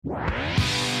Hello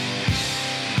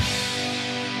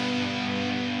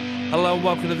and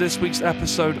welcome to this week's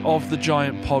episode of The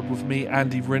Giant Pod with me,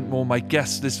 Andy Rintmore. My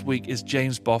guest this week is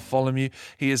James Bartholomew.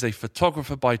 He is a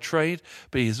photographer by trade,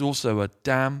 but he is also a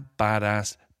damn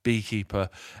badass beekeeper,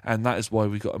 and that is why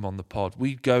we got him on the pod.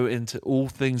 We go into all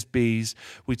things bees.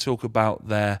 We talk about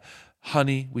their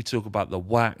honey, we talk about the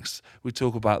wax, we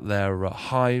talk about their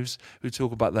hives, we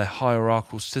talk about their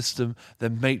hierarchical system,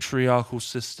 their matriarchal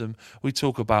system, we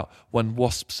talk about when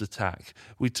wasps attack,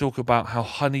 we talk about how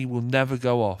honey will never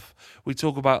go off, we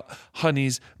talk about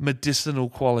honey's medicinal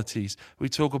qualities, we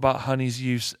talk about honey's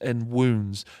use in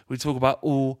wounds, we talk about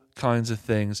all kinds of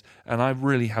things, and I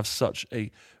really have such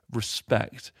a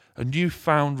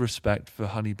newfound respect for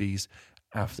honeybees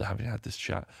after having had this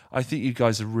chat. I think you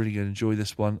guys are really going to enjoy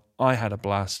this one. I had a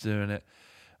blast doing it.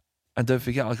 And don't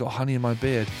forget, I got honey in my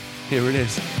beard. Here it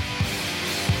is.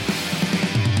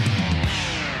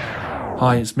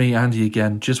 Hi, it's me, Andy,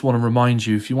 again. Just want to remind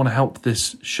you, if you want to help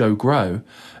this show grow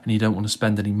and you don't want to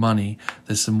spend any money,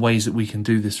 there's some ways that we can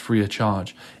do this free of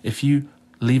charge. If you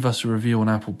leave us a review on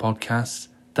Apple Podcasts,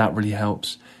 that really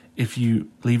helps. If you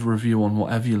leave a review on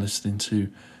whatever you're listening to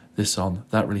this on,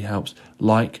 that really helps.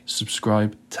 Like,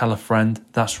 subscribe, tell a friend.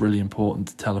 That's really important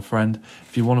to tell a friend.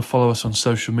 If you want to follow us on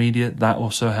social media, that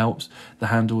also helps. The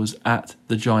handle is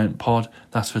 @TheGiantPod.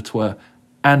 That's for Twitter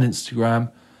and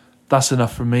Instagram. That's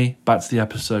enough from me. Back to the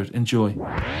episode. Enjoy.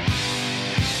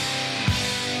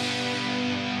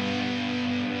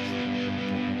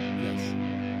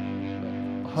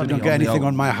 So don't get anything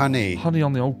on my honey. Honey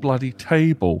on the old bloody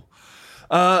table.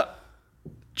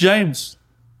 James.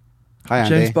 Hi, Andy.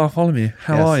 James Bartholomew,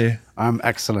 how are you? I'm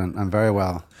excellent. I'm very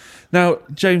well. Now,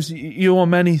 James, you are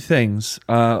many things,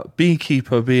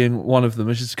 beekeeper being one of them,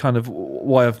 which is kind of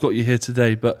why I've got you here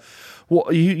today. But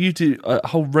what you do a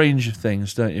whole range of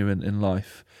things, don't you, in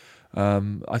life?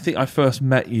 I think I first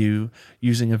met you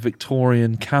using a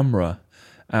Victorian camera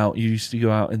out. You used to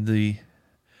go out in the...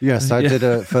 Yes, I did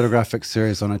a photographic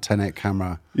series on a 10.8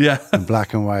 camera. Yeah. In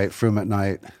black and white, from at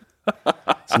night.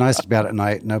 It's nice to be out at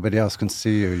night. Nobody else can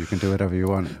see you. You can do whatever you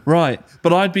want. Right.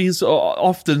 But I'd be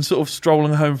often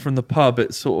strolling home from the pub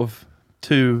at sort of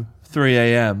 2, 3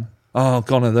 a.m. Oh,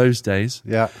 gone are those days.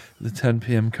 Yeah. The 10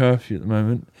 p.m. curfew at the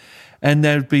moment. And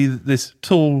there'd be this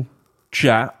tall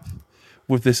chap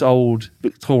with this old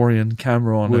Victorian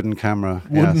camera on. Wooden camera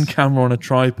on a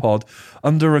tripod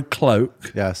under a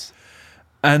cloak. Yes.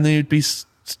 And they'd be just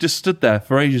stood there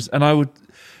for ages. And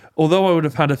although I would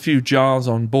have had a few jars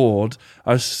on board,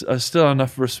 I still had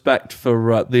enough respect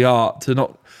for the art to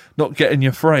not get in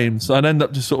your frame. So I'd end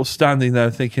up just sort of standing there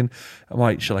thinking,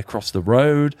 shall I cross the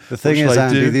road? The thing is,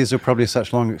 Andy, these are probably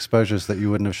such long exposures that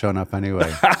you wouldn't have shown up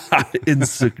anyway.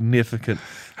 Insignificant.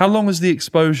 How long is the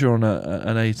exposure on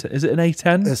an A10? Is it an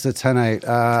A10? It's a 10.8.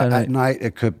 At night,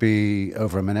 it could be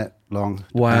over a minute long.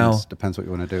 Depends what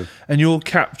you want to do. And you're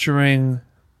capturing...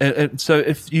 So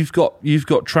if you've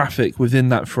got traffic within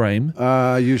that frame,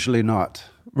 usually not.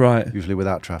 Right. Usually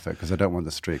without traffic, because I don't want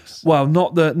the streaks. Well,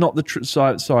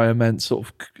 sorry, I meant sort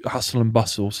of hustle and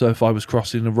bustle. So if I was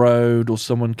crossing the road or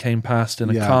someone came past in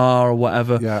a car or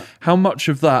whatever, how much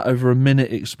of that over a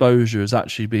minute exposure is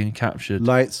actually being captured?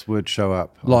 Lights would show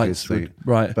up, obviously.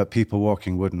 Right. But people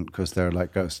walking wouldn't, because they're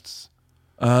like ghosts.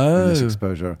 Oh. In this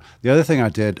exposure. The other thing I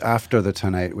did after the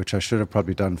 10.8, which I should have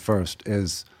probably done first,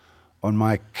 is... on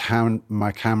my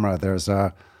camera, there's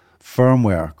a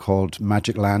firmware called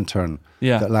Magic Lantern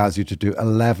that allows you to do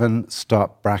 11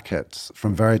 stop brackets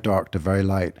from very dark to very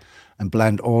light and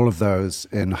blend all of those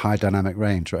in high dynamic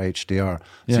range or HDR.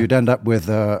 So you'd end up with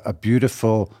a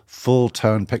beautiful full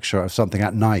tone picture of something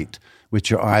at night,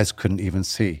 which your eyes couldn't even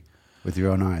see with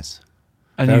your own eyes.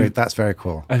 And that's very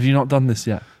cool. Have you not done this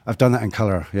yet? I've done that in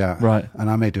color, yeah. Right. And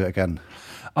I may do it again.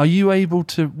 Are you able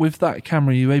to, with that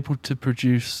camera, are you able to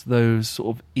produce those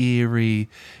sort of eerie,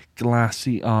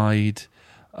 glassy-eyed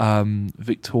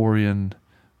Victorian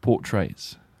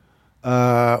portraits?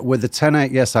 With the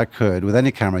 10.8, yes, I could. With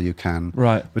any camera, you can.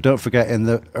 Right. But don't forget, in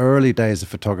the early days of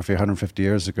photography, 150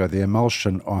 years ago, the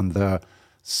emulsion on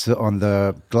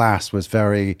the glass was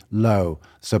very low.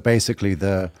 So basically,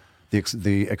 the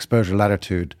exposure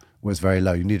latitude was very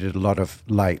low. You needed a lot of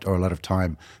light or a lot of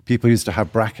time. People used to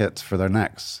have brackets for their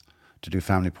necks to do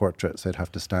family portraits. They'd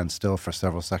have to stand still for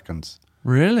several seconds.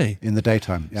 Really? In the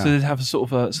daytime, yeah. So they'd have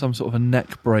some sort of a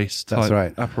neck brace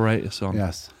type apparatus on.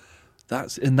 Yes.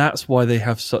 That's why they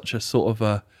have such a sort of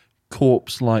a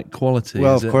corpse-like quality.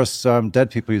 Well, of course,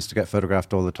 dead people used to get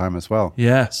photographed all the time as well.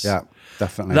 Yes. Yeah,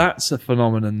 definitely. That's a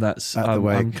phenomenon that's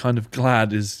I'm kind of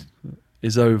glad is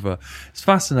over. It's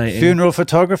fascinating. Funeral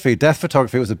photography, death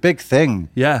photography was a big thing.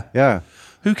 Yeah. Yeah.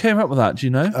 Who came up with that? Do you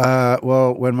know?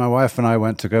 Well, when my wife and I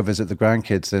went to go visit the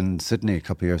grandkids in Sydney a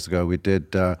couple of years ago, we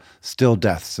did still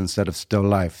deaths instead of still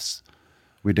lives.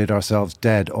 We did ourselves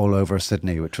dead all over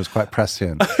Sydney, which was quite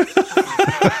prescient.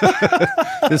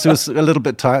 This was a little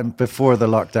bit time before the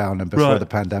lockdown and before the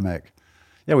pandemic.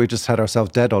 Yeah, we just had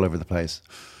ourselves dead all over the place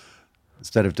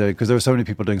instead of doing, because there were so many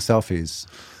people doing selfies.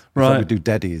 We thought we'd do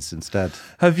deadies instead.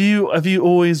 Have you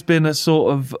always been a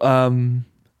sort of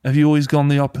have you always gone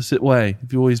the opposite way?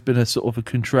 Have you always been a sort of a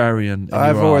contrarian?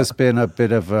 I've always been a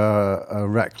bit of a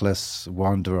reckless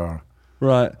wanderer.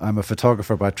 Right. I'm a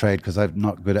photographer by trade because I'm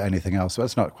not good at anything else. Well,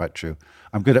 that's not quite true.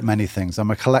 I'm good at many things.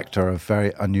 I'm a collector of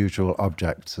very unusual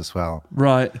objects as well.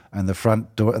 Right. And the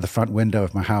front door, the front window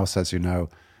of my house, as you know,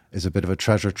 is a bit of a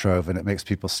treasure trove, and it makes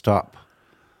people stop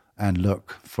and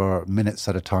look for minutes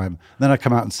at a time. Then I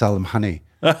come out and sell them honey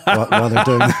while they're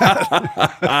doing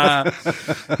that.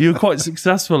 You're quite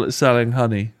successful at selling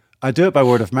honey. I do it by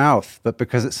word of mouth, but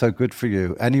because it's so good for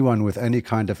you, anyone with any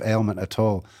kind of ailment at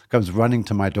all comes running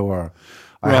to my door.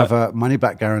 I have a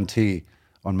money-back guarantee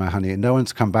on my honey, and no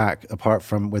one's come back apart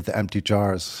from with the empty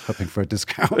jars, hoping for a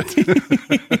discount.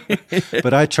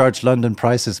 But I charge London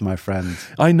prices, my friend.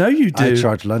 I know you do. I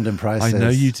charge London prices. I know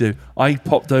you do. I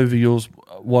popped over yours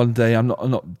one day. I'm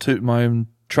not tooting my own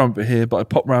trumpet here, but I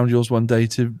popped round yours one day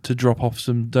to drop off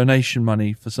some donation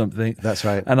money for something. That's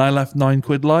right. And I left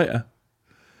 £9 lighter.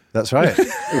 That's right. It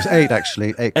was 8 actually.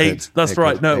 8 quid. 8. That's 8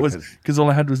 right. quid. No, it was because all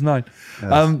I had was 9.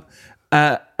 Yes.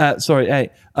 Sorry, 8.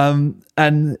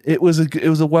 And it was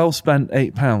a well spent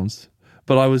 £8.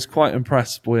 But I was quite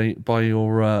impressed by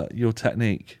your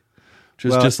technique. Which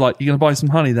was just like, you're going to buy some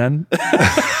honey then?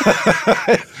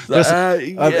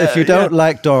 If you don't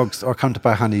like dogs or come to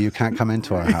buy honey, you can't come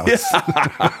into our house.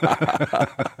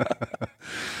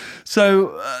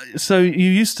 So you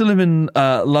used to live in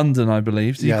London, I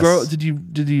believe. Did you grow up? Did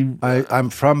you? I'm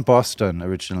from Boston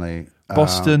originally.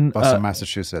 Boston,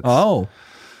 Massachusetts. Oh,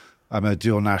 I'm a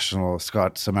dual national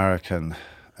Scots-American,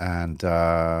 and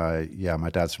my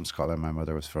dad's from Scotland. My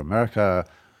mother was from America.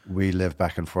 We live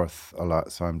back and forth a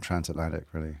lot, so I'm transatlantic,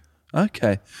 really.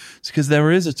 Okay, it's because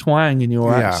there is a twang in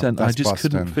your accent. I just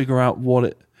couldn't figure out what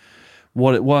it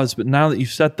was, but now that you've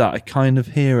said that, I kind of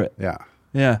hear it.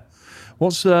 Yeah.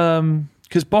 What's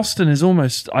because Boston is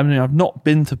almost, I mean, I've not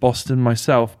been to Boston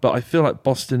myself, but I feel like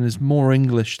Boston is more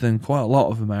English than quite a lot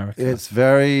of America. It's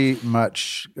very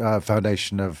much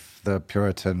foundation of the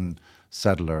Puritan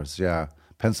settlers, yeah.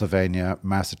 Pennsylvania,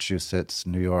 Massachusetts,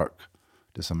 New York,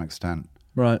 to some extent.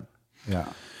 Right. Yeah.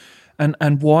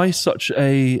 And why such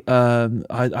a,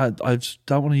 I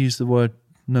don't want to use the word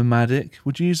nomadic.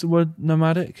 Would you use the word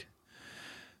nomadic?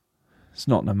 It's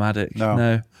not nomadic.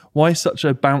 No. Why such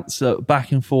a bouncer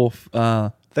back and forth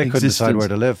They couldn't decide where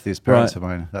to live, these parents of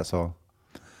mine, that's all.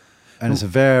 And it's a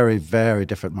very, very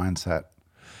different mindset.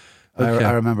 Okay.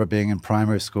 I remember being in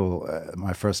primary school,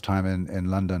 my first time in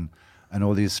London, and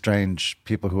all these strange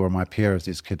people who were my peers,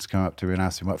 these kids came up to me and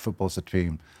asked me what football's the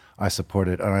team I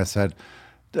supported. And I said,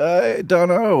 I don't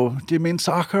know. Do you mean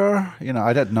soccer? You know,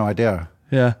 I had no idea.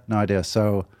 Yeah. No idea.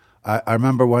 So I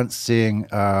remember once seeing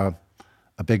a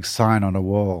big sign on a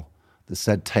wall that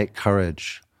said, "Take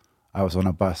courage." I was on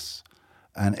a bus.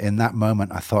 And in that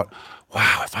moment, I thought,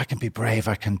 wow, if I can be brave,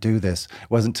 I can do this.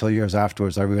 It wasn't until years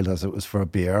afterwards I realized it was for a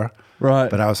beer. Right.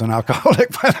 But I was an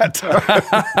alcoholic by that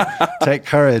time. Take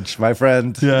courage, my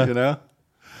friend. Yeah. You know?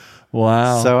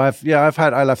 Wow. So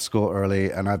I left school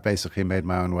early, and I've basically made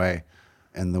my own way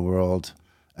in the world.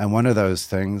 And one of those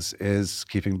things is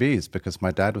keeping bees, because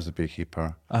my dad was a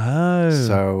beekeeper. Oh.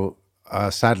 So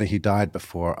sadly, he died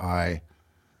before I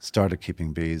started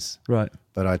keeping bees. Right.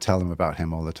 But I tell them about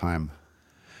him all the time.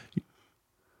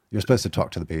 You're supposed to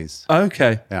talk to the bees.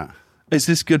 Okay. Yeah. Is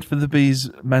this good for the bees'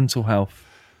 mental health?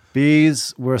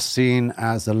 Bees were seen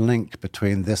as a link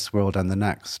between this world and the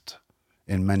next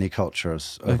in many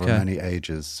cultures over many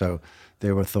ages. So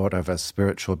they were thought of as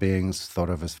spiritual beings, thought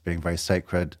of as being very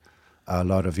sacred. A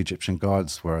lot of Egyptian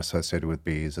gods were associated with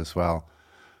bees as well.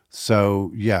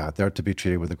 So, yeah, they're to be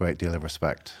treated with a great deal of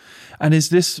respect. And is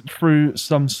this through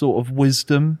some sort of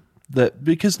wisdom? That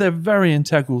because they're very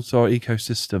integral to our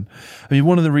ecosystem. I mean,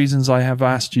 one of the reasons I have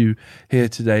asked you here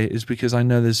today is because I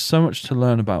know there's so much to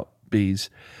learn about bees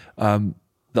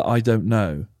that I don't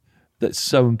know. That's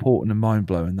so important and mind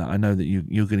blowing that I know that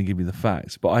you're going to give me the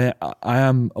facts. But I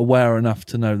am aware enough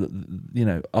to know that, you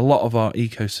know, a lot of our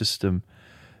ecosystem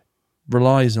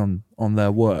relies on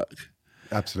their work.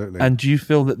 Absolutely. And do you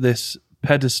feel that this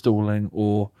pedestaling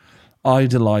or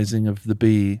idolizing of the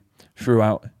bee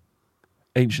throughout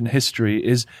ancient history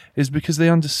is because they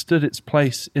understood its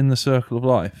place in the circle of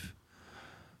life?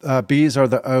 Bees are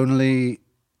the only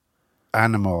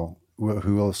animal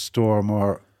who will store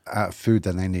more food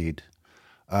than they need.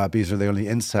 Bees are the only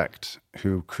insect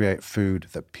who create food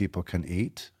that people can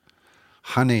eat.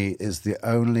 Honey is the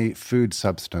only food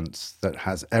substance that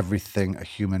has everything a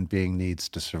human being needs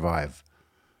to survive.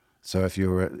 So if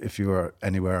you were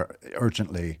anywhere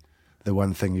urgently, the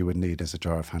one thing you would need is a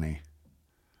jar of honey.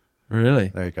 Really?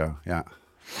 There you go. Yeah.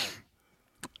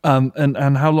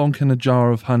 And how long can a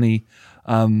jar of honey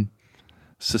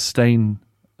sustain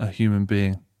a human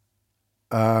being?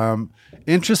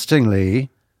 Interestingly,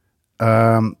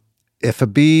 if a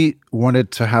bee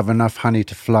wanted to have enough honey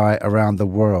to fly around the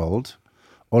world,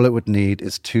 all it would need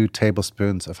is 2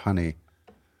 tablespoons of honey.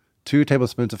 2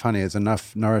 tablespoons of honey is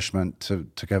enough nourishment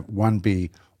to get one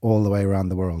bee all the way around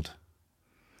the world.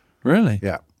 Really?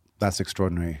 Yeah, that's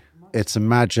extraordinary. It's a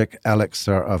magic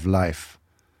elixir of life,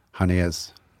 honey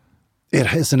is.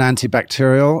 It is an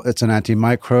antibacterial, it's an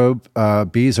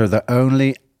antimicrobe. Bees are the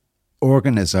only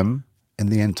organism in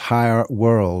the entire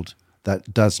world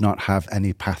that does not have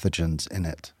any pathogens in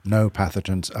it. No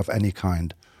pathogens of any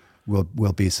kind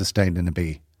will be sustained in a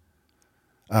bee.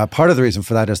 Part of the reason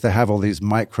for that is they have all these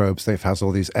microbes, they have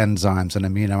all these enzymes and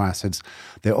amino acids.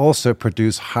 They also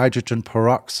produce hydrogen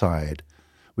peroxide,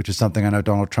 which is something I know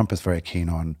Donald Trump is very keen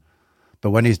on.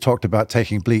 But when he talked about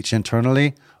taking bleach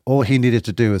internally, all he needed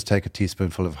to do was take a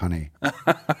teaspoonful of honey.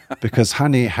 Because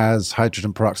honey has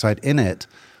hydrogen peroxide in it,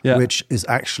 which is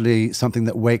actually something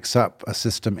that wakes up a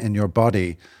system in your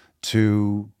body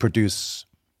to produce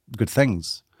good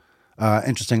things.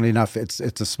 Interestingly enough, it's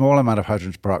a small amount of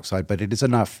hydrogen peroxide, but it is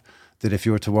enough that if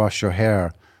you were to wash your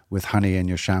hair with honey in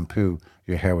your shampoo,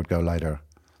 your hair would go lighter.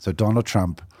 So Donald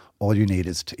Trump, all you need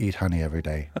is to eat honey every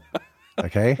day.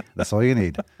 Okay? That's all you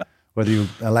need. Whether you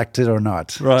elect it or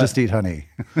not, just eat honey.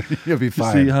 You'll be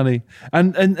fine. Just eat honey.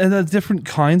 And there are different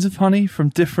kinds of honey from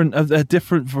different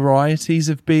varieties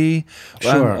of bee.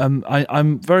 Sure.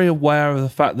 I'm very aware of the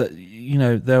fact that,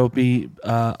 there will be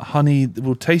honey that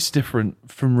will taste different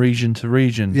from region to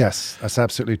region. Yes, that's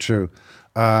absolutely true.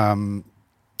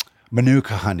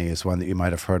 Manuka honey is one that you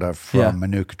might have heard of from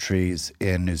Manuka trees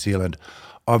in New Zealand.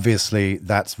 Obviously,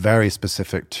 that's very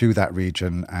specific to that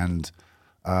region, and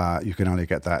you can only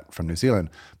get that from New Zealand.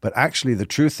 But actually, the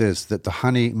truth is that the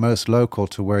honey most local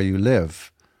to where you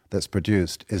live that's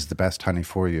produced is the best honey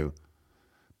for you,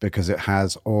 because it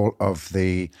has all of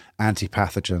the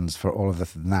antipathogens for all of the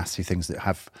nasty things that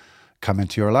have come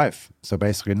into your life. So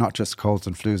basically, not just colds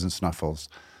and flus and snuffles,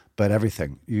 but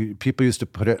everything. People used to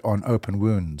put it on open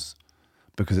wounds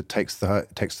because it takes the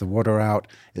water out.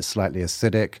 It's slightly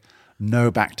acidic.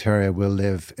 No bacteria will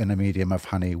live in a medium of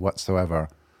honey whatsoever.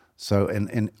 So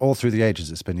in all through the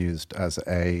ages, it's been used as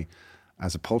a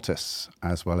poultice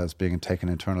as well as being taken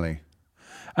internally.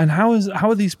 And how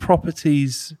are these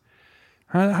properties?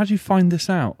 How do you find this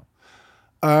out?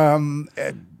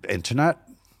 Internet.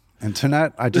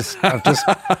 I've just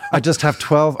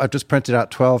printed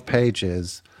out 12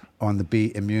 pages on the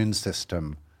bee immune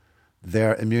system.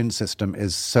 Their immune system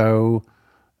is so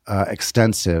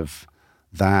extensive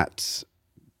that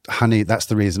honey. That's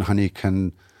the reason honey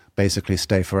can basically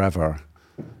stay forever.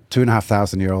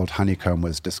 2,500-year-old honeycomb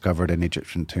was discovered in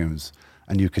Egyptian tombs,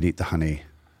 and you could eat the honey.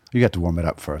 You had to warm it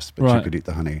up first, but you could eat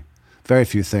the honey. Very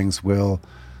few things will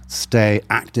stay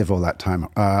active all that time.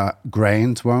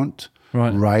 Grains won't.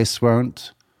 Rice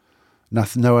won't.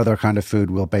 No other kind of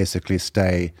food will basically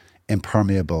stay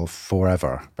impermeable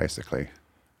forever, basically.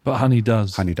 But honey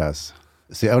does. Honey does.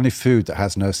 It's the only food that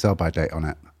has no sell-by date on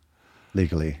it,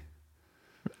 legally.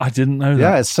 I didn't know that.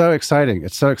 Yeah, it's so exciting.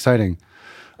 It's so exciting.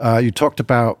 You talked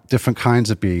about different kinds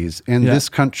of bees. In this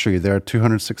country, there are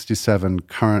 267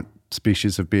 current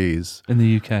species of bees. In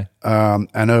the UK.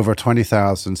 And over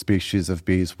 20,000 species of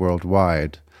bees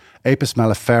worldwide. Apis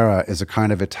mellifera is a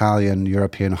kind of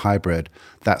Italian-European hybrid.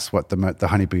 That's what the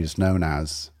honeybee is known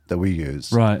as, that we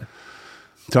use. Right.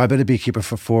 So I've been a beekeeper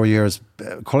for 4 years.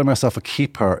 Calling myself a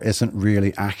keeper isn't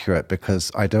really accurate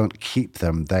because I don't keep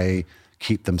them. They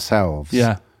keep themselves.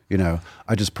 Yeah.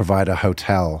 I just provide a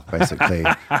hotel, basically.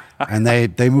 And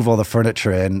they move all the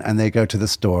furniture in, and they go to the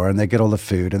store, and they get all the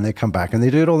food, and they come back, and they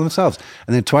do it all themselves.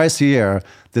 And then twice a year,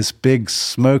 this big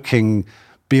smoking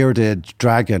bearded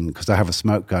dragon, because I have a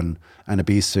smoke gun and a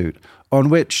bee suit, on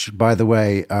which, by the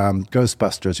way,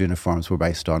 Ghostbusters uniforms were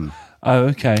based on. Oh,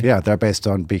 okay. Yeah, they're based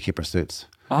on beekeeper suits.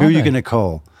 Who are you going to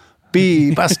call?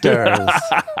 Bee Busters.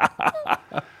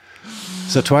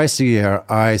 So twice a year,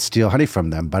 I steal honey from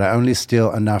them, but I only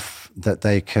steal enough that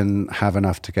they can have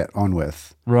enough to get on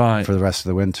with for the rest of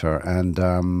the winter.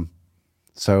 And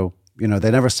so,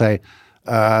 they never say,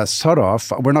 sod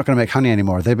off, we're not going to make honey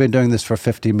anymore. They've been doing this for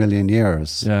 50 million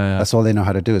years. Yeah. That's all they know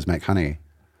how to do is make honey.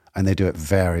 And they do it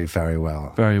very, very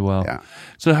well. Very well. Yeah.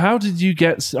 So how did you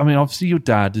get... I mean, obviously your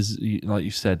dad, is, like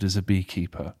you said, is a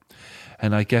beekeeper.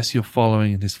 And I guess you're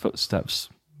following in his footsteps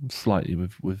slightly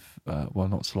with well,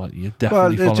 not slightly, you're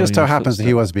definitely following. Well, it just so happens that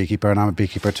he was a beekeeper and I'm a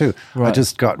beekeeper too. Right. I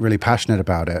just got really passionate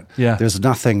about it. Yeah. There's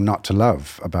nothing not to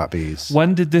love about bees.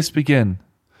 When did this begin?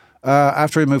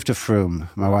 After we moved to Frome,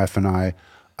 my wife and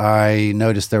I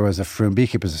noticed there was a Frome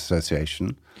Beekeepers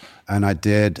Association, and I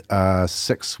did a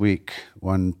 6-week,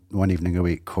 one evening a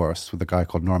week course with a guy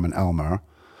called Norman Elmer,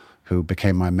 who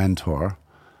became my mentor.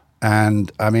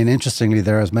 And I mean, interestingly,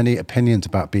 there are as many opinions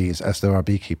about bees as there are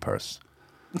beekeepers.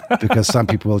 Because some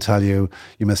people will tell you,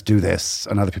 you must do this,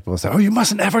 and other people will say, oh, you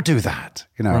mustn't ever do that.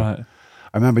 You know. Right.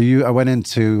 I remember I went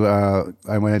into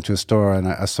a store and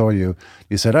I saw you.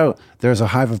 You said, oh, there's a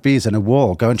hive of bees in a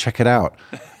wall. Go and check it out.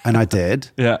 And I did.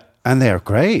 Yeah. And they're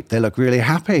great. They look really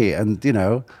happy. And, you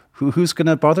know, who's going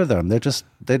to bother them? They just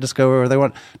go wherever they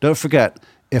want. Don't forget,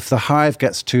 if the hive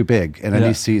gets too big in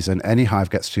any season, any hive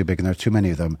gets too big and there are too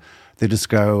many of them, they just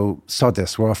go, sod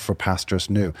this, we're off for pastures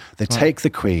new. They take the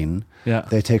queen. Yeah.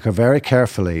 They take her very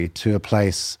carefully to a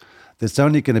place that's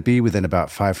only going to be within about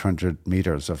 500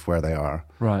 meters of where they are.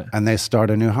 Right. And they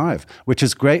start a new hive, which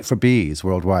is great for bees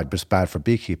worldwide, but it's bad for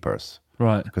beekeepers.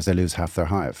 Right. Because they lose half their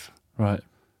hive. Right.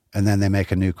 And then they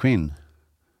make a new queen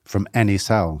from any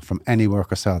cell, from any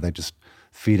worker cell. They just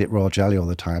feed it raw jelly all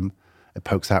the time. It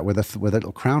pokes out with a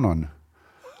little crown on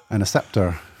and a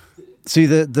scepter. See,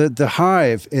 the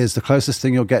hive is the closest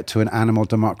thing you'll get to an animal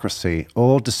democracy.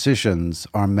 All decisions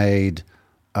are made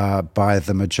by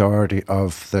the majority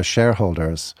of the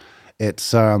shareholders.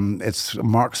 It's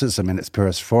Marxism in its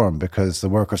purest form because the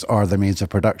workers are the means of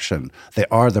production. They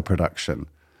are the production.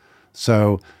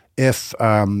 So if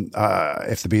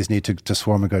the bees need to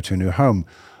swarm and go to a new home,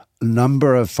 a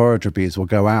number of forager bees will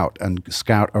go out and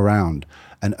scout around.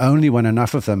 And only when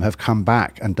enough of them have come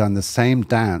back and done the same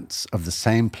dance of the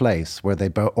same place where they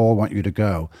all want you to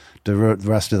go, the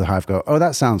rest of the hive go, oh,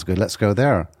 that sounds good, let's go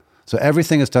there. So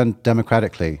everything is done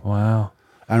democratically. Wow.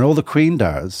 And all the queen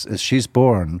does is she's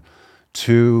born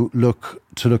to look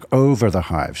over the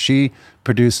hive. She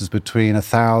produces between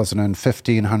 1,000 and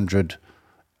 1,500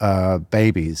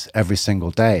 babies every single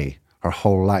day, her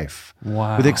whole life.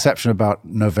 Wow. With the exception of about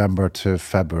November to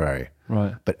February.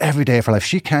 Right. But every day of her life,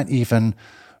 she can't even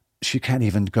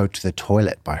go to the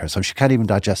toilet by herself. She can't even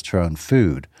digest her own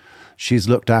food. She's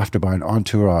looked after by an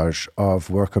entourage of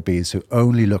worker bees who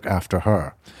only look after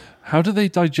her. How do they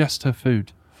digest her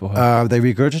food for her? They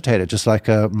regurgitate it just like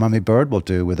a mummy bird will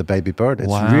do with a baby bird.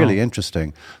 It's really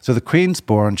interesting. So the queen's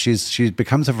born. She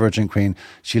becomes a virgin queen.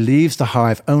 She leaves the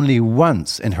hive only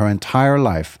once in her entire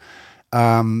life.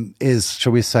 Is,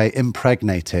 shall we say,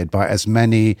 impregnated by as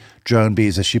many drone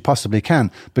bees as she possibly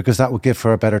can, because that will give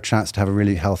her a better chance to have a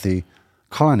really healthy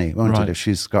colony, won't it? If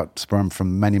she's got sperm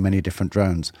from many, many different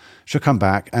drones. She'll come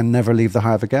back and never leave the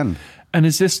hive again. And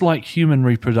is this like human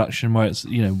reproduction where it's,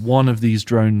 you know, one of these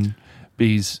drone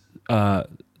bees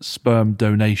sperm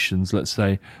donations, let's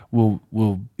say, will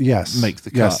make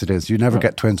the cut? Yes, it is. You never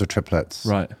get twins or triplets.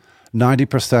 Right.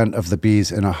 90% of the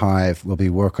bees in a hive will be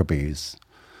worker bees.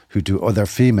 They're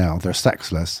female, they're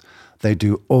sexless. They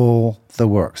do all the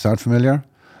work. Sound familiar?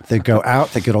 They go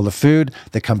out, they get all the food,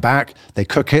 they come back, they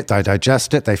cook it, they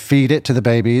digest it, they feed it to the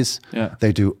babies. Yeah.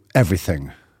 They do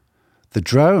everything. The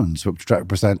drones, which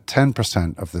represent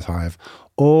 10% of the hive,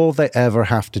 all they ever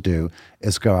have to do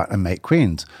is go out and make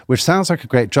queens, which sounds like a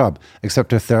great job,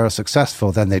 except if they're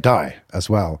successful, then they die as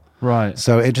well. Right.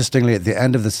 So interestingly, at the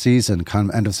end of the season,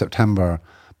 come end of September,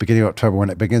 beginning of October, when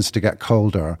it begins to get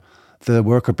colder, the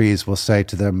worker bees will say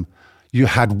to them, you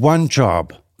had one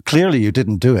job. Clearly you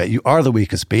didn't do it. You are the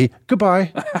weakest bee.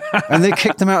 Goodbye. And they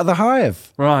kick them out of the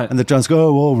hive. Right. And the drones go,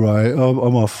 oh, all right. Oh,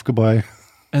 I'm off. Goodbye.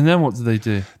 And then what do they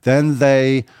do? Then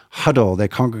they huddle. They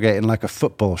congregate in like a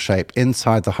football shape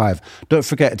inside the hive. Don't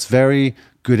forget, it's very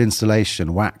good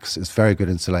insulation. Wax is very good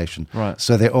insulation. Right.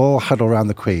 So they all huddle around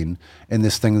the queen in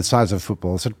this thing the size of a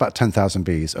football. It's about 10,000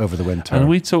 bees over the winter. And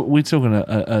we talking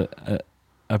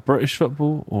a British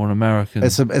football or an American?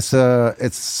 It's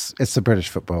a British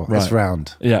football. Right. It's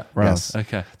round. Yeah, round. Yes.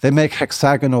 Okay. They make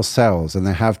hexagonal cells, and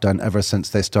they have done ever since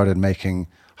they started making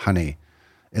honey.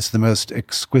 It's the most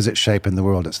exquisite shape in the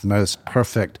world. It's the most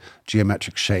perfect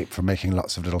geometric shape for making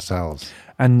lots of little cells.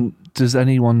 And does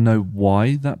anyone know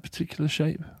why that particular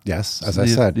shape? Yes, as I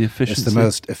said, the efficiency? It's the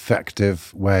most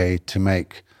effective way to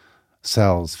make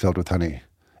cells filled with honey.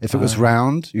 If it was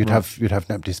round, you'd have an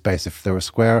empty space. If they were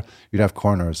square, you'd have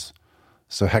corners.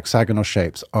 So hexagonal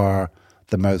shapes are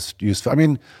the most useful. I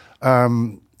mean,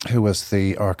 who was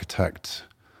the architect?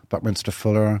 Buckminster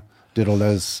Fuller did all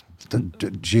those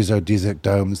geodesic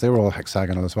domes. They were all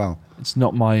hexagonal as well. It's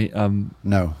not my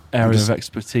area of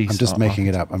expertise. I'm just making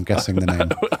it up. I'm guessing the name.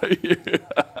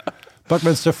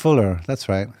 Buckminster Fuller. That's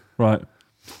right. Right.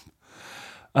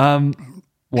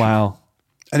 Wow.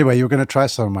 Anyway, you were going to try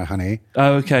some of my honey.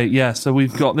 Oh, okay. Yeah. So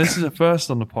we've got, this is a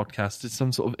first on the podcast. It's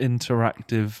some sort of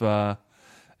interactive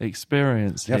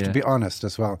experience You have to be honest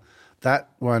as well. That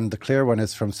one, the clear one,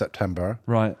 is from September.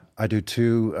 Right. I do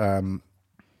 2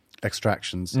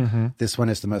 extractions. Mm-hmm. This one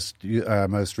is the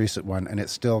most recent one, and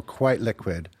it's still quite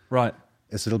liquid. Right.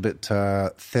 It's a little bit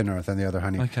thinner than the other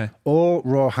honey. Okay. All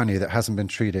raw honey that hasn't been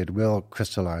treated will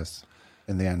crystallize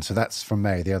in the end. So that's from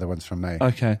May. The other one's from May.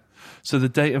 Okay. So the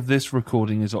date of this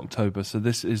recording is October. So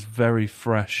this is very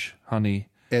fresh honey.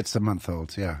 It's a month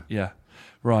old, yeah. Yeah.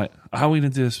 Right. How are we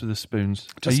going to do this with the spoons?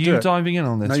 Just are you diving in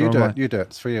on this? No, you do it. You do it.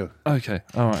 It's for you. Okay.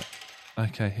 All right.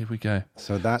 Okay, here we go.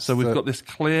 So we've got this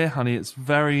clear honey.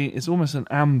 It's almost an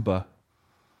amber.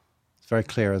 It's very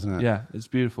clear, isn't it? Yeah, it's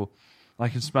beautiful. I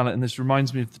can smell it, and this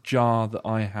reminds me of the jar that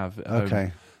I have at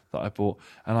home that I bought.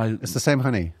 It's the same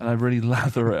honey. And I really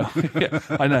lather it on. Yeah,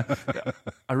 I know. Yeah,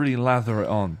 I really lather it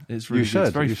on. It's really good.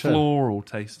 It's very floral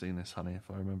tasting, this honey, if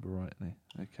I remember rightly.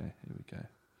 Okay, here we go.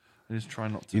 I just try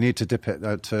not to. You need to dip it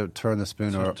to turn the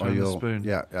spoon, or you'll. The spoon.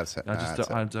 Yeah, that's it.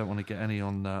 I don't want to get any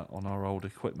on our old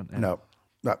equipment. No,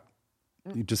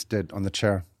 you just did on the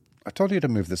chair. I told you to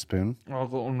move the spoon. I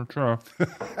got on the chair.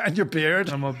 And your beard.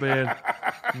 And my beard.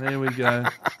 There we go.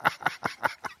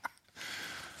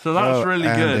 So that's really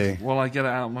Andy. good. While I get it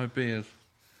out of my beard.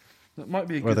 That might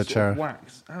be a good sort of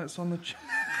wax. And it's on the chair.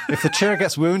 If the chair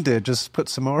gets wounded, just put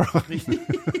some more on.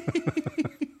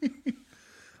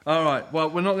 All right.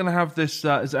 Well, we're not going to have this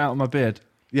is it out of my beard.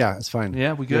 Yeah, it's fine.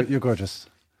 Yeah, we good? You're gorgeous.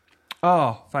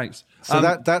 Oh, thanks. So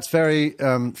that's very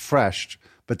fresh,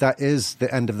 but that is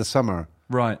the end of the summer.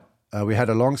 Right. We had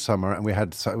a long summer, and we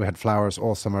had flowers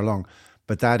all summer long,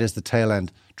 but that is the tail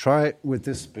end. Try it with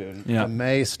this spoon, the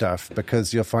May stuff,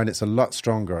 because you'll find it's a lot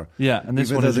stronger. Yeah, and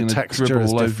this even one is the texture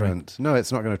is different. No,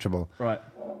 it's not going to dribble. Right.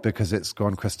 Because it's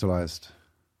gone crystallized.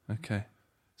 Okay.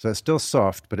 So it's still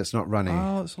soft, but it's not runny.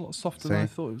 Oh, it's a lot softer than I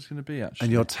thought it was going to be, actually.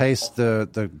 And you'll taste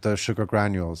the sugar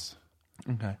granules.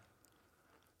 Okay.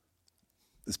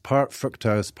 It's part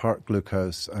fructose, part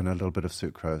glucose, and a little bit of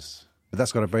sucrose. But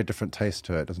that's got a very different taste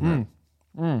to it, doesn't it?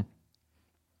 Mm.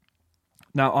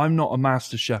 Now, I'm not a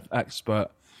master chef expert,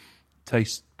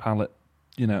 taste palate.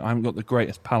 I haven't got the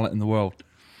greatest palate in the world.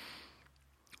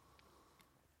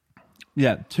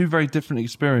 Yeah, 2 very different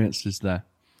experiences there.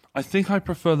 I think I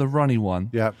prefer the runny one.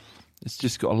 Yeah. It's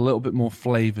just got a little bit more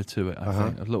flavour to it, I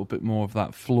think. A little bit more of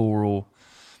that floral,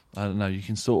 I don't know, you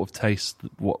can sort of taste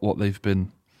what they've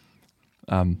been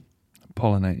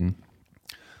pollinating.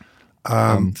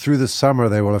 Through the summer,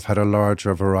 they will have had a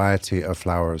larger variety of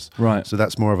flowers. Right. So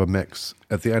that's more of a mix.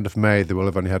 At the end of May, they will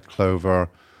have only had clover,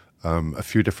 a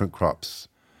few different crops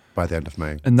by the end of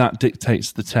May. And that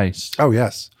dictates the taste. Oh,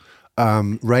 yes.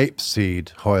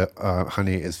 Rapeseed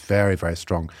honey is very, very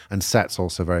strong and sets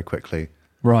also very quickly.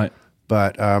 Right.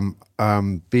 But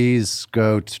bees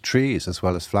go to trees as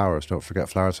well as flowers. Don't forget,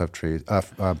 flowers have trees.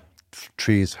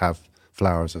 Trees have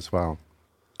flowers as well.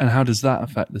 And how does that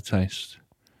affect the taste?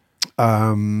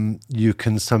 You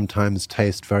can sometimes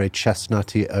taste very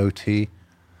chestnutty, oaty.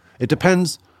 It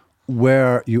depends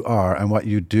where you are and what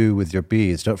you do with your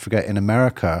bees. Don't forget, in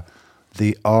America,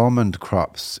 the almond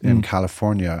crops in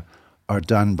California are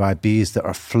done by bees that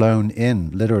are flown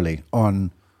in, literally,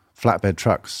 on flatbed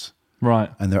trucks.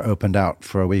 Right. And they're opened out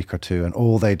for a week or 2, and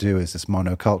all they do is this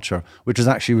monoculture, which is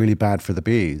actually really bad for the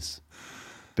bees.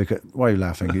 Because, why are you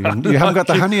laughing? You haven't got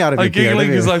the honey out of your beard. I'm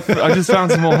giggling because I just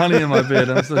found some more honey in my beard.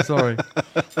 I'm so sorry.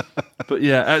 But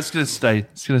yeah, it's going to stay.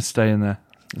 It's going to stay in there.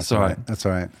 That's all right. That's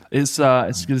all right. It's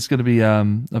going to be a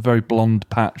very blonde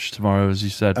patch tomorrow, as you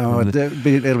said. Oh,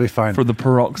 it'll be fine. For the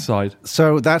peroxide.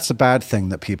 So that's a bad thing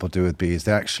that people do with bees.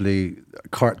 They actually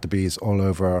cart the bees all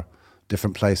over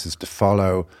different places to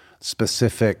follow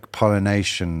specific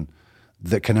pollination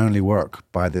that can only work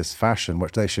by this fashion.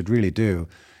 What they should really do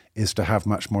is to have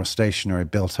much more stationary,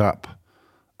 built-up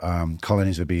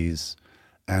colonies of bees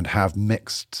and have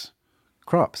mixed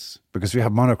crops. Because if you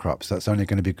have monocrops, that's only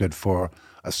going to be good for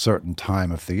a certain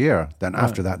time of the year. Then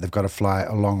after that, they've got to fly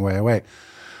a long way away.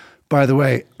 By the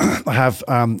way, I have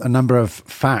a number of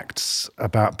facts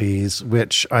about bees,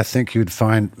 which I think you'd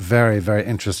find very, very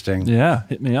interesting. Yeah,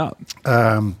 hit me up.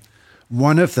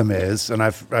 One of them is, and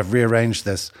I've rearranged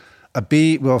this, a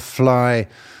bee will fly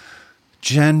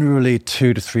generally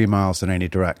 2 to 3 miles in any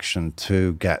direction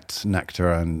to get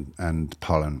nectar and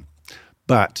pollen.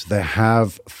 But they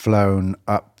have flown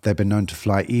up, they've been known to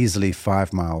fly easily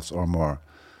 5 miles or more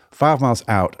 5 miles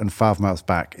out and 5 miles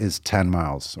back is 10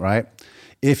 miles, right?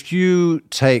 If you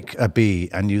take a bee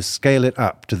and you scale it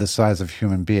up to the size of a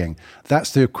human being, that's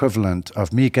the equivalent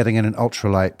of me getting in an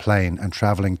ultralight plane and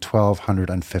traveling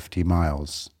 1,250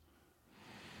 miles.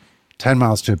 10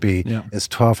 miles to a bee is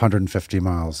 1,250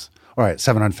 miles. All right,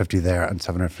 750 there and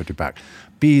 750 back.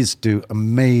 Bees do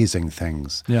amazing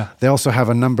things. Yeah. They also have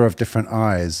a number of different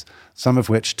eyes, some of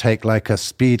which take like a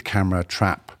speed camera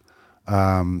trap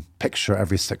picture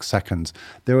every 6 seconds.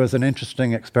 There was an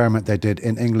interesting experiment they did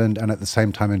in England and at the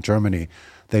same time in Germany.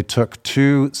 They took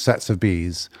 2 sets of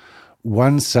bees.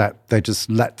 One set, they just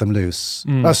let them loose.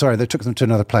 They took them to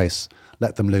another place,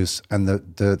 let them loose, and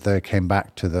they came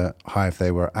back to the hive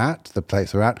they were at, the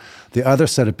place they were at. The other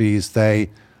set of bees, they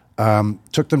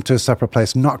took them to a separate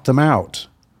place, knocked them out,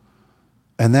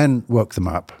 and then woke them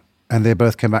up. And they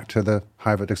both came back to the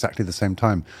hive at exactly the same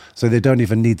time. So they don't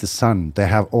even need the sun. They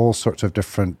have all sorts of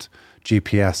different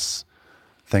GPS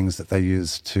things that they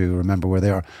use to remember where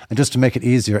they are. And just to make it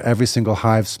easier, every single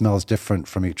hive smells different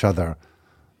from each other.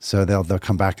 So they'll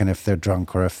come back, and if they're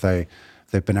drunk or if they've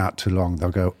been out too long, they'll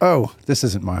go, oh, this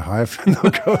isn't my hive. And they'll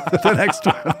go to the next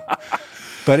one.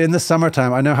 But in the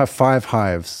summertime, I now have 5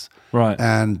 hives. Right.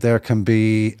 And there can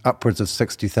be upwards of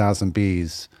 60,000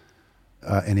 bees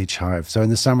in each hive. So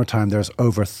in the summertime, there's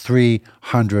over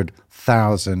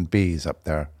 300,000 bees up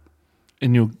there.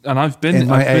 And I've been in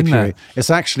my I've been apiary. there. It's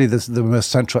actually the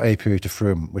most central apiary to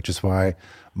Frome, which is why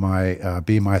my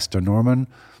bee meister Norman,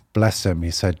 bless him, he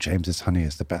said James's honey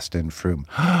is the best in Frome.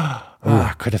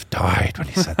 I could have died when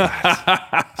he said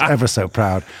that. I'm ever so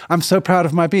proud. I'm so proud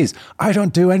of my bees. I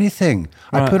don't do anything.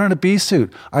 I put on a bee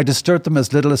suit. I disturb them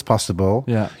as little as possible.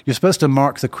 Yeah. You're supposed to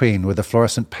mark the queen with a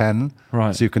fluorescent pen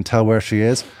so you can tell where she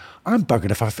is. I'm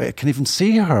buggered if I can even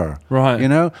see her. Right. You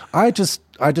know, I just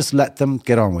let them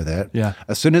get on with it. Yeah.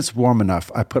 As soon as it's warm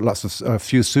enough, I put a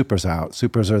few supers out.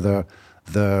 Supers are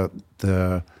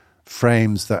the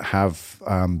frames that have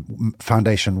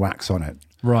foundation wax on it.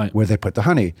 Right. Where they put the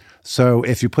honey. So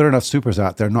if you put enough supers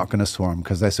out, they're not going to swarm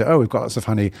because they say, oh, we've got lots of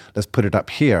honey. Let's put it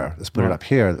up here. Let's put it up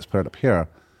here. Let's put it up here.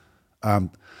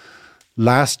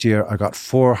 Last year, I got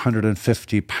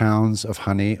 450 pounds of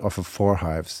honey off of 4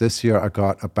 hives. This year, I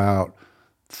got about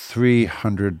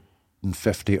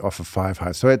 350 off of 5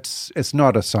 hives. So it's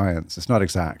not a science. It's not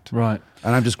exact. Right.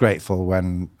 And I'm just grateful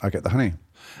when I get the honey.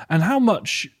 And how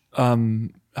much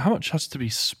has to be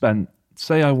spent?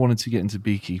 Say I wanted to get into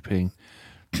beekeeping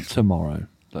tomorrow,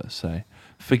 let's say,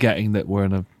 forgetting that we're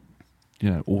in a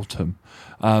autumn.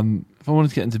 If I wanted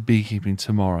to get into beekeeping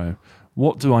tomorrow,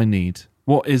 what do I need?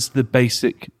 What is the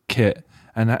basic kit,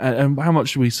 and how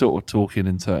much are we sort of talking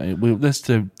in terms? Let's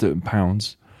do it in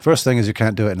pounds. First thing is you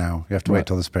can't do it now. You have to wait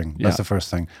till the spring. That's the first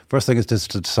thing. First thing is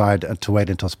just to decide to wait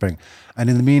until spring, and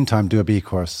in the meantime, do a bee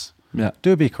course. Yeah,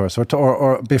 do a bee course,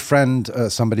 or befriend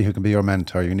somebody who can be your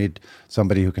mentor. You need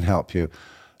somebody who can help you.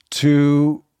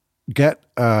 To get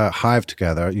a hive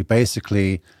together, you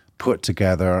basically put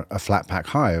together a flat pack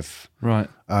hive. Right.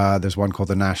 There's one called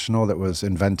the National that was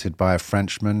invented by a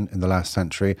Frenchman in the last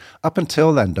century. Up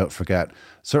until then, don't forget,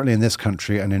 certainly in this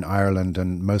country and in Ireland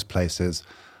and most places,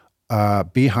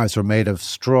 beehives were made of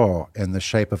straw in the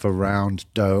shape of a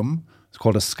round dome. It's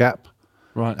called a skep.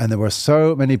 Right. And there were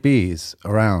so many bees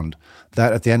around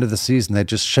that at the end of the season, they'd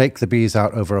just shake the bees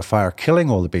out over a fire, killing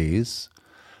all the bees,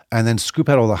 and then scoop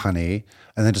out all the honey,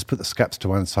 and then just put the skeps to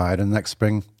one side, and next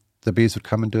spring, the bees would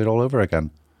come and do it all over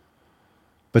again.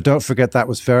 But don't forget that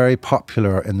was very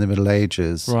popular in the Middle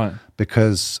Ages, right?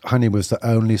 Because honey was the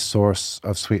only source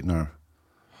of sweetener.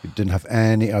 You didn't have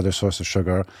any other source of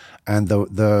sugar. And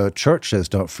the churches,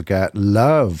 don't forget,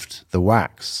 loved the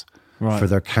wax for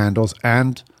their candles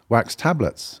and wax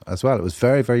tablets as well. It was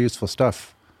very, very useful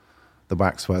stuff, the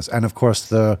wax was. And of course,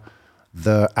 the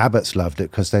abbots loved it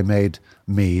because they made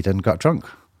mead and got drunk.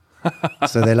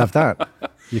 So they loved that.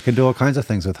 You can do all kinds of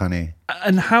things with honey.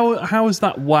 And how is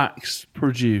that wax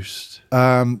produced?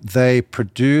 They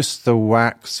produce the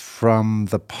wax from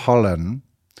the pollen.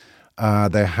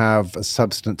 They have a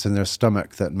substance in their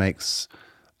stomach that makes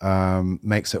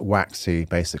it waxy,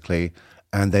 basically.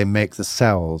 And they make the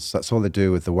cells. That's all they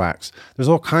do with the wax. There's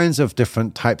all kinds of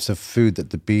different types of food that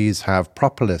the bees have.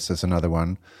 Propolis is another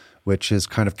one, which is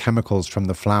kind of chemicals from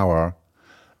the flower.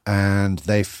 And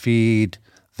they feed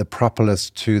the propolis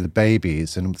to the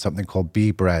babies in something called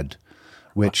bee bread,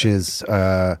 which is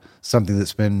something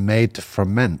that's been made to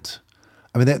ferment.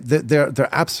 I mean,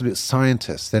 they're absolute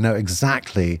scientists. They know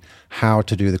exactly how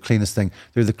to do the cleanest thing.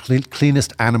 They're the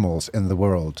cleanest animals in the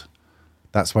world.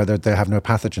 That's why they have no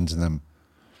pathogens in them.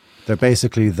 They're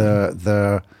basically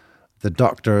the the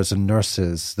doctors and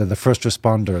nurses. They're the first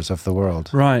responders of the world.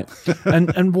 Right.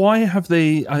 And why have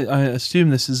they, I assume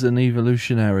this is an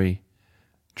evolutionary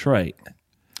trait.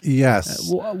 Yes.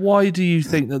 Why do you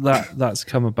think that's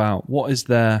come about? What is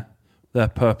their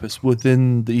purpose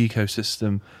within the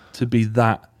ecosystem to be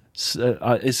that?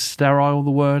 Is sterile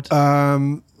the word?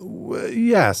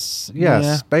 Yes.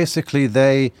 Yeah. Basically,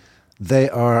 they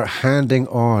are handing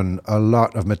on a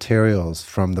lot of materials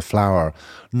from the flower.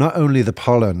 Not only the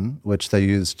pollen, which they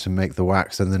use to make the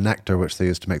wax, and the nectar, which they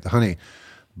use to make the honey,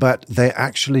 but they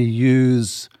actually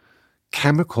use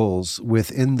chemicals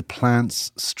within the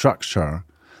plant's structure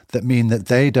that mean that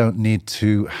they don't need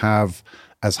to have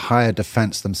as high a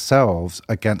defense themselves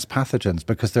against pathogens,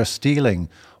 because they're stealing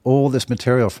all this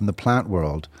material from the plant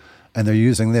world and they're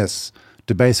using this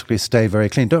to basically stay very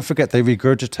clean. Don't forget, they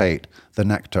regurgitate the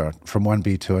nectar from one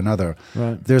bee to another.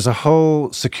 Right. There's a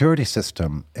whole security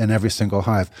system in every single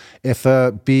hive. If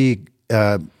a bee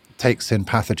takes in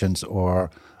pathogens or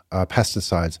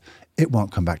pesticides, it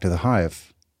won't come back to the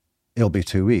hive. It'll be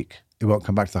too weak. It won't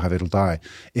come back to the hive, it'll die.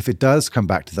 If it does come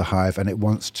back to the hive and it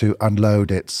wants to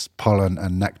unload its pollen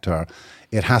and nectar,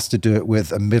 it has to do it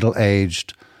with a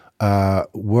middle-aged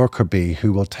worker bee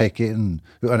who will take it in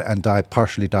and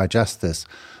partially digest this.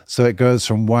 So it goes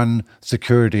from one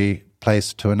security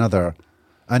place to another.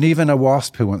 And even a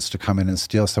wasp who wants to come in and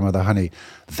steal some of the honey,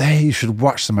 you should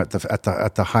watch them at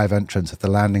the hive entrance, at the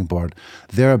landing board.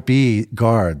 There are bee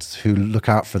guards who look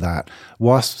out for that.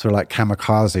 Wasps are like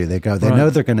kamikaze. They know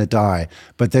they're going to die,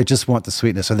 but they just want the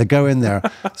sweetness. So they go in there.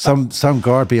 some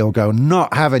guard bee will go,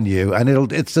 "Not having you," and it'll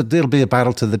be a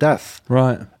battle to the death.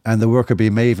 Right. And the worker bee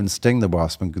may even sting the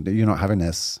wasp, and "You're not having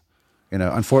this."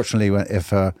 Unfortunately,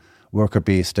 if a worker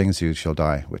bee stings you, she'll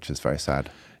die, which is very sad.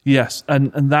 Yes,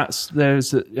 and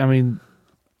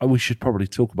we should probably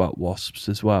talk about wasps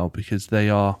as well, because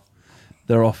they're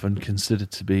often considered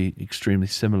to be extremely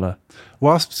similar.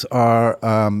 Wasps are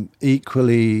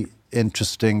equally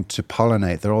interesting to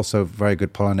pollinate. They're also very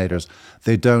good pollinators.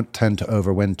 They don't tend to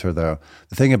overwinter, though.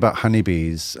 The thing about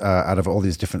honeybees, out of all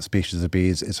these different species of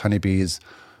bees, is honeybees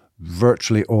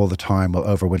virtually all the time will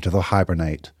overwinter. They'll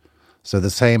hibernate. So the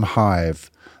same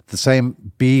hive, the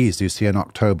same bees you see in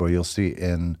October, you'll see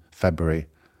in February,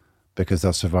 because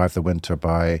they'll survive the winter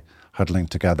by huddling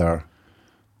together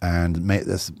and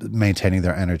maintaining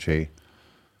their energy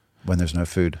when there's no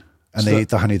food. And they eat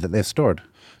the honey that they've stored.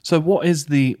 So what is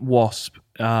the wasp?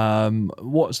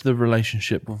 What's the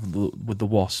relationship with the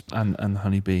wasp and the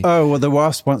honeybee? Oh, well, the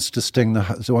wasp wants to steal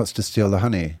the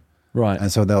honey. Right.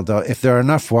 And so if there are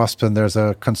enough wasps and there's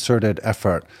a concerted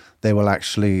effort, they will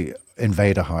actually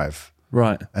invade a hive.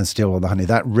 Right. And steal all the honey.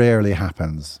 That rarely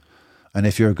happens. And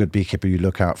if you're a good beekeeper, you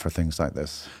look out for things like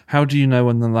this. How do you know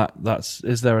when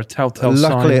is there a telltale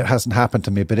sign? Luckily, it hasn't happened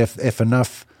to me, but if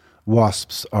enough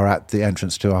wasps are at the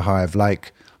entrance to a hive,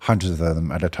 like hundreds of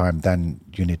them at a time, then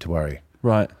you need to worry.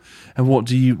 Right. And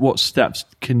what steps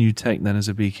can you take then as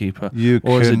a beekeeper?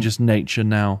 Is it just nature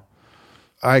now?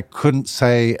 I couldn't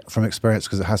say from experience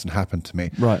because it hasn't happened to me.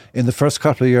 Right. In the first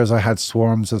couple of years, I had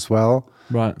swarms as well.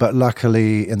 Right. But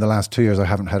luckily, in the last 2 years, I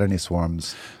haven't had any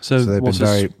swarms. So they've been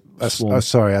very...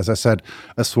 sorry, as I said,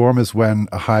 a swarm is when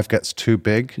a hive gets too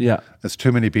big. Yeah. There's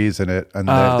too many bees in it, and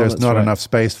there's not enough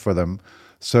space for them.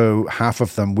 So half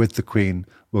of them with the queen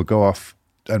will go off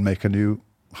and make a new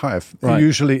hive. Right.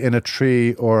 Usually in a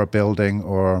tree or a building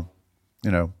or,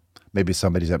 maybe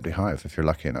somebody's empty hive if you're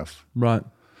lucky enough. Right.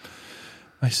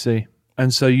 I see.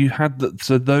 And so you had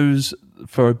those,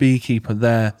 for a beekeeper,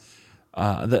 they're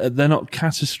not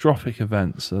catastrophic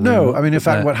events. No, in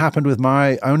fact, what happened with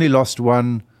I only lost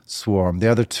one swarm. The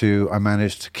other two I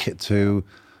managed to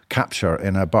capture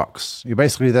in a box. You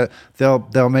basically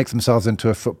they'll make themselves into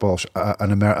a football,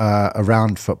 a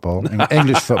round football,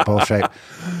 English football shape,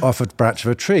 off a branch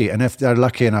of a tree. And if they're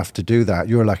lucky enough to do that,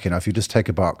 you're lucky enough. You just take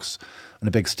a box and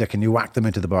a big stick and you whack them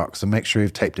into the box and make sure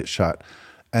you've taped it shut.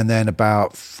 And then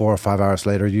about 4 or 5 hours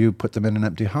later, you put them in an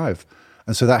empty hive.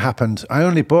 And so that happened. I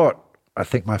only bought, I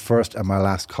think, my first and my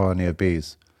last colony of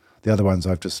bees. The other ones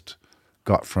I've just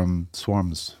got from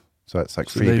swarms. So it's like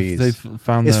freebies. They've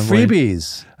found it's their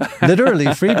freebies. Literally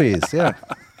freebies, yeah.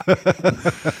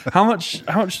 How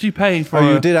much do you pay for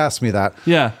you did ask me that.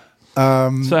 Yeah.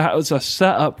 So it was a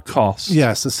setup cost.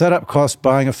 Yes, a setup cost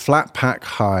buying a flat pack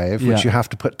hive, which you have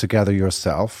to put together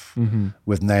yourself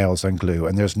with nails and glue,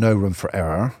 and there's no room for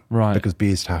error, right? Because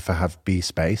bees have to have bee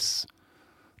space.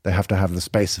 They have to have the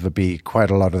space of a bee quite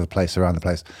a lot of the place around the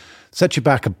place. Set you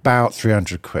back about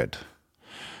 300 quid.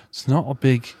 It's not a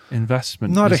big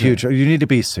investment. Not a huge. You need a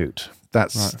bee suit.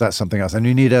 That's something else, and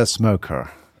you need a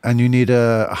smoker, and you need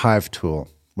a hive tool.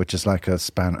 which is like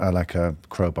like a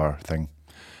crowbar thing.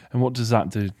 And what does that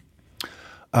do?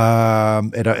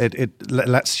 It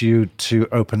lets you to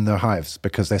open the hives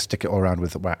because they stick it all around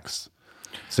with the wax.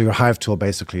 So your hive tool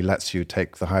basically lets you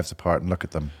take the hives apart and look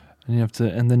at them. And you have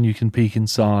to, and then you can peek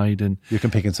inside, and you can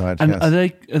peek inside. And yes.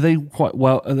 are they quite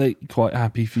well? Are they quite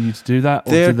happy for you to do that?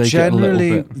 Or They're do they generally get a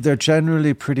little bit? they're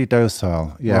generally pretty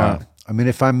docile. Yeah, Right. I mean,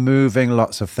 if I'm moving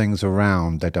lots of things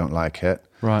around, they don't like it.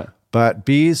 Right. But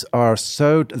bees are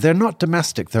they're not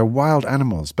domestic. They're wild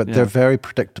animals, but they're very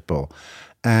predictable.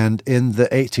 And in the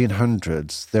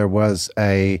 1800s, there was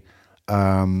in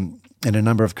a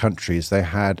number of countries, they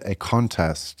had a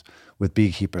contest with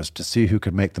beekeepers to see who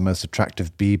could make the most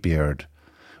attractive bee beard,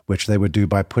 which they would do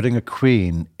by putting a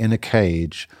queen in a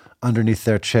cage underneath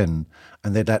their chin,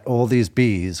 and they'd let all these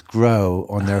bees grow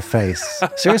on their face.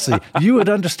 Seriously, you would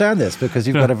understand this because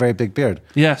you've got a very big beard.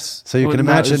 Yes. So you can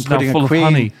imagine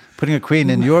putting a queen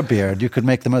in your beard. You could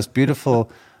make the most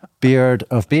beautiful beard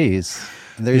of bees.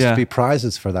 And there used to be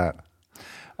prizes for that.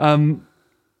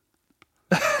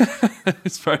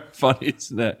 It's very funny,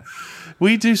 isn't it?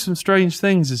 We do some strange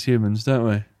things as humans, don't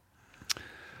we?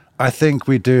 I think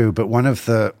we do, but one of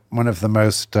the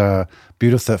most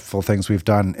beautiful things we've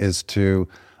done is to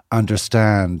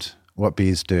understand what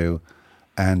bees do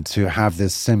and to have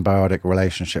this symbiotic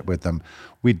relationship with them.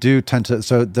 We do tend to,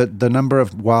 so the number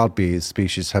of wild bees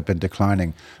species have been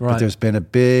declining, but there's been a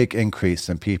big increase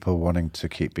in people wanting to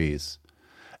keep bees.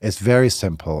 It's very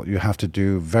simple. You have to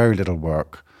do very little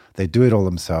work. They do it all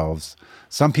themselves.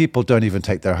 Some people don't even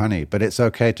take their honey, but it's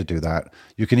okay to do that.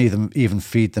 You can even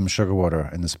feed them sugar water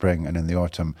in the spring and in the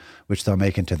autumn, which they'll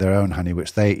make into their own honey,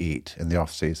 which they eat in the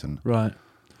off season. Right.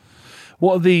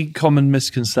 What are the common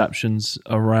misconceptions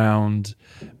around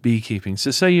beekeeping? So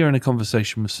say you're in a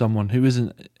conversation with someone who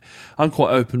isn't... I'm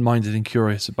quite open-minded and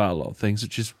curious about a lot of things,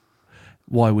 which is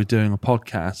why we're doing a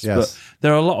podcast. Yes. But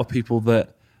there are a lot of people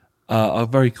that are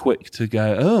very quick to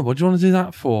go, oh, what do you want to do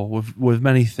that for with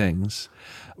many things?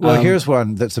 Well, here's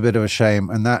one that's a bit of a shame,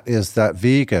 and that is that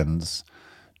vegans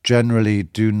generally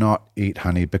do not eat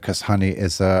honey because honey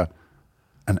is an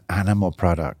animal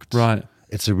product. Right.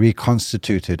 It's a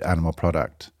reconstituted animal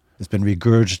product. It's been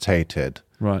regurgitated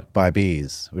by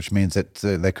bees, which means that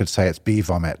they could say it's bee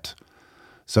vomit.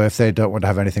 So if they don't want to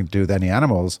have anything to do with any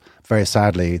animals, very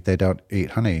sadly, they don't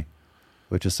eat honey,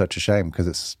 which is such a shame because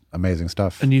it's amazing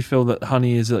stuff. And you feel that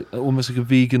honey is almost like a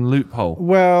vegan loophole?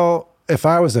 Well, if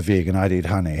I was a vegan, I'd eat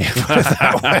honey. Put it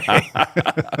that way.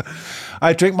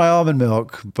 I'd drink my almond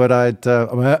milk, but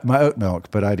my oat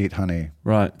milk, but I'd eat honey.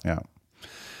 Right. Yeah.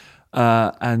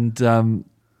 I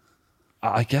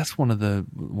guess one of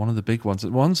the big ones,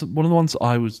 one of the ones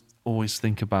I always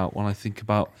think about when I think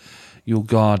about your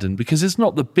garden, because it's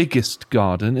not the biggest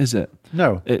garden, is it?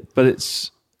 No. But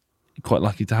it's quite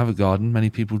lucky to have a garden. Many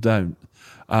people don't.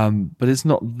 But it's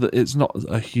not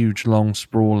a huge, long,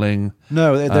 sprawling.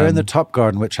 No, they're in the top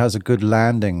garden, which has a good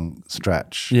landing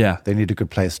stretch. Yeah, they need a good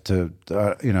place to,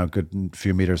 a good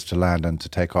few meters to land and to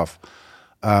take off.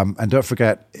 And don't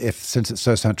forget, since it's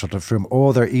so central to Froome,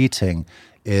 all they're eating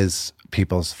is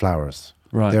people's flowers.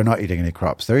 Right. They're not eating any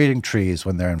crops. They're eating trees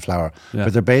when they're in flower,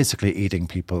 but they're basically eating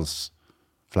people's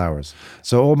flowers.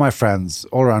 So all my friends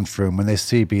all around Froome, when they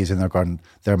see bees in their garden,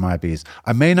 they're my bees.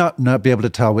 I may not be able to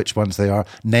tell which ones they are.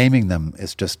 Naming them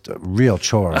is just a real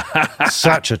chore.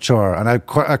 Such a chore. And I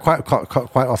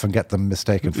quite often get them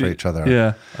mistaken for each other.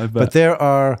 Yeah, I bet. But there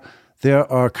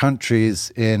are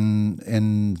countries in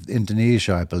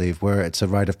Indonesia, I believe, where it's a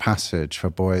rite of passage for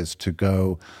boys to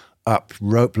go up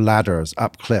rope ladders,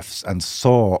 up cliffs, and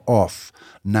saw off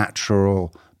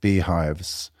natural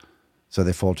beehives so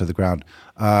they fall to the ground.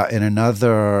 In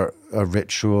another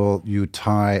ritual, you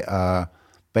tie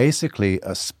basically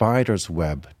a spider's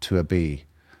web to a bee.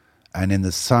 And in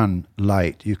the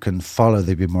sunlight, you can follow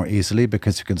the bee more easily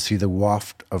because you can see the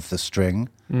waft of the string.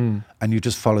 And you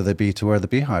just follow the bee to where the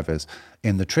beehive is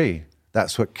in the tree.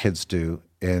 That's what kids do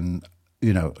in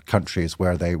countries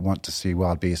where they want to see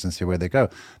wild bees and see where they go.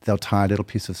 They'll tie a little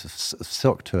piece of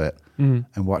silk to it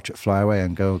and watch it fly away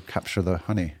and go capture the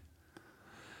honey.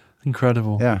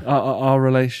 Incredible. Yeah. Our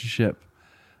relationship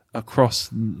across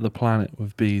the planet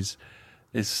with bees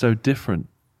is so different,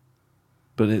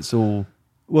 but it's all...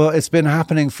 Well, it's been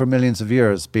happening for millions of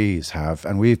years, bees have,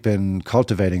 and we've been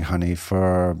cultivating honey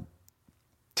for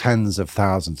tens of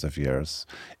thousands of years.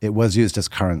 It was used as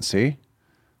currency.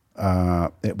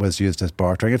 It was used as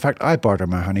bartering. In fact, I barter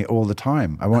my honey all the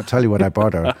time. I won't tell you what I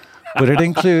barter, but it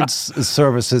includes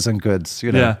services and goods,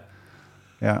 Yeah.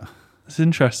 Yeah. It's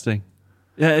interesting.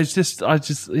 Yeah,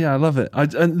 I love it.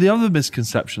 And the other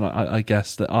misconception, I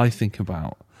guess, that I think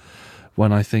about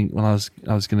when I was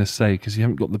going to say, because you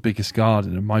haven't got the biggest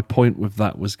garden, and my point with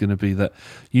that was going to be that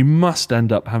you must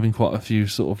end up having quite a few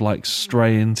sort of like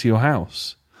stray into your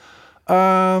house. Or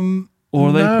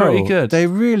are they pretty good? They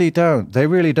really don't. They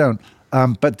really don't.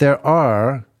 But there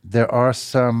are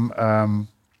some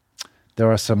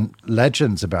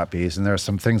legends about bees, and there are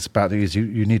some things about these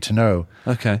you need to know.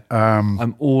 Okay.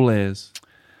 I'm all ears.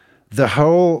 The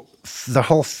whole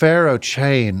pharaoh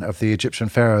chain of the Egyptian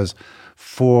pharaohs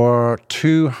for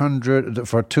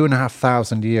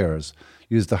 2,500 years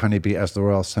used the honeybee as the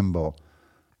royal symbol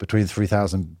between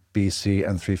 3000 BC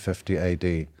and 350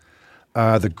 AD.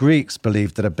 The Greeks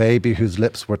believed that a baby whose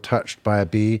lips were touched by a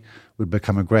bee would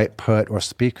become a great poet or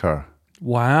speaker.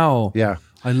 Wow. Yeah.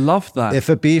 I love that. If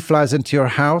a bee flies into your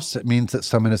house, it means that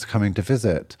someone is coming to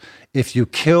visit. If you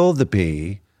kill the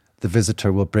bee, the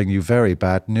visitor will bring you very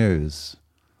bad news.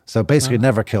 So basically,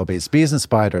 never kill bees. Bees and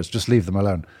spiders, just leave them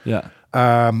alone. Yeah.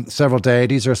 Several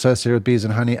deities are associated with bees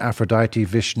and honey: Aphrodite,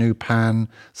 Vishnu, Pan,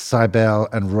 Cybele,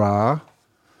 and Ra.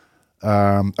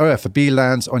 If a bee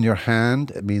lands on your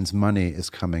hand, it means money is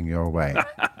coming your way.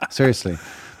 Seriously.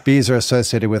 Bees are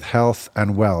associated with health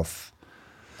and wealth.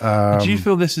 Do you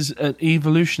feel this is an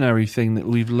evolutionary thing that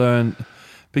we've learned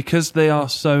because they are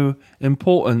so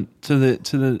important to the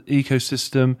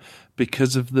ecosystem,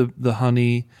 because of the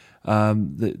honey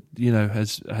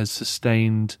that has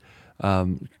sustained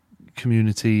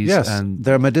communities? Yes, and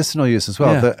their medicinal use as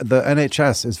well. Yeah. The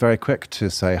NHS is very quick to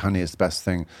say honey is the best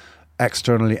thing,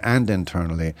 externally and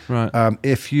internally. Right.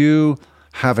 If you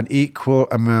have an equal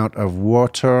amount of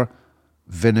water,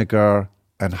 vinegar,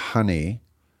 and honey,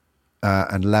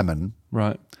 and lemon,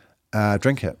 right,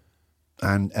 drink it,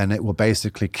 and it will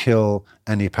basically kill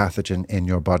any pathogen in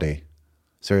your body.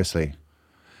 Seriously,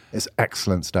 it's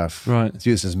excellent stuff. Right, it's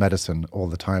used as medicine all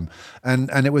the time,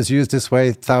 and it was used this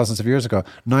way thousands of years ago.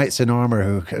 Knights in armor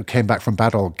who came back from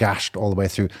battle, gashed all the way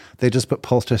through, they just put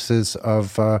poultices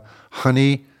of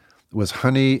honey. It was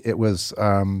honey. It was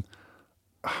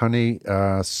honey,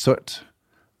 soot,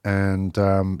 and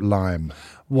lime.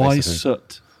 Why basically.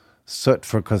 soot? Soot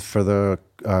for the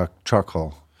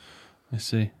charcoal. I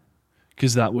see.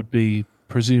 Because that would be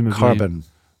presumably carbon.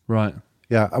 Right.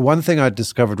 Yeah. One thing I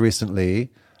discovered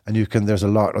recently, and there's a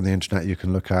lot on the internet you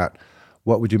can look at.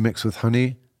 What would you mix with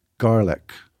honey?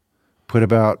 Garlic. Put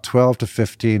about 12 to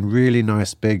 15 really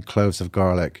nice big cloves of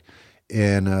garlic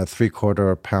in a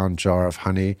 3/4 pound jar of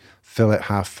honey. Fill it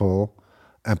half full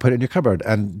and put it in your cupboard,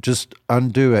 and just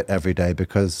undo it every day,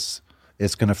 because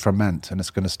it's going to ferment and it's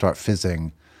going to start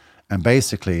fizzing. And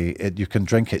basically, you can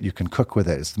drink it, you can cook with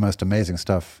it. It's the most amazing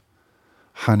stuff.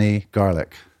 Honey,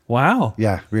 garlic. Wow.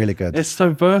 Yeah, really good. It's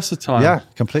so versatile. Yeah,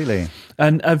 completely.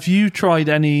 And have you tried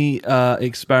any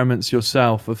experiments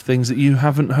yourself of things that you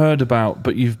haven't heard about,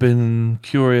 but you've been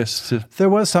curious to? There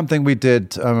was something we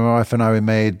did, my wife and I, we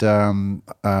made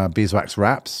beeswax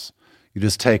wraps. You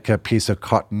just take a piece of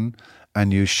cotton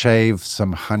and you shave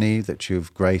some honey that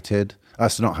you've grated.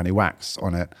 So not honey, wax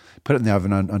on it. Put it in the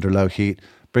oven under low heat.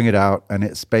 Bring it out, and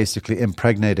it's basically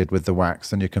impregnated with the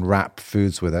wax, and you can wrap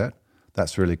foods with it.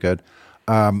 That's really good.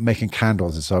 Making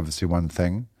candles is obviously one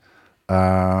thing.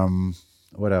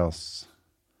 What else?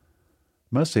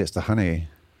 Mostly it's the honey.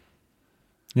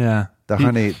 Yeah.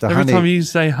 Every Every time you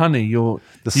say honey, you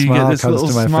get this little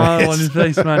smile on your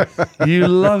face, man. You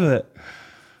love it.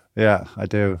 Yeah, I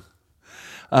do.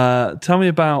 Tell me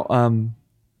about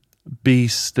bee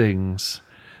stings.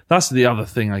 That's the other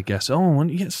thing, I guess. Oh, when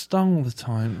you get stung all the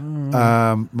time.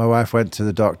 My wife went to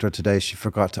the doctor today. She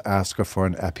forgot to ask her for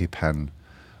an EpiPen,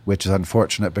 which is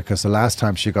unfortunate, because the last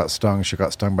time she got stung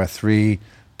by 3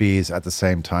 bees at the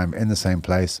same time in the same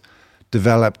place.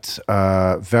 Developed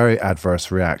a very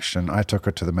adverse reaction. I took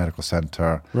her to the medical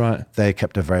center. Right. They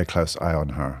kept a very close eye on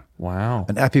her. Wow.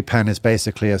 An EpiPen is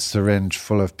basically a syringe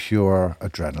full of pure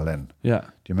adrenaline. Yeah.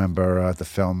 Do you remember the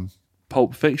film?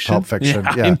 Pulp Fiction. Yeah.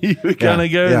 I knew you were going to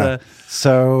go there.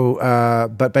 So,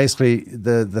 but basically,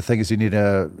 the thing is, you need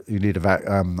a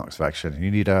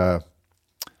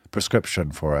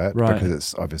prescription for it, right, because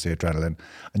it's obviously adrenaline,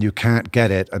 and you can't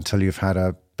get it until you've had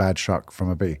a bad shock from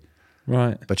a bee.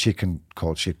 Right. But she can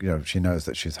call. She knows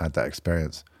that she's had that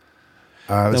experience.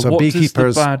 Now, so what beekeepers,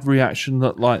 does the bad reaction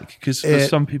look like? Because for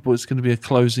some people, it's going to be a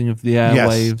closing of the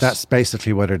airwaves. Yes, that's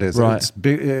basically what it is. Right. It's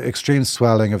extreme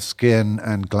swelling of skin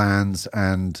and glands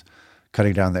and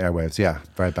cutting down the airwaves. Yeah,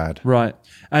 very bad. Right.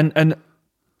 And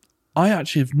I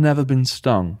actually have never been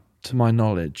stung, to my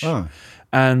knowledge. Oh.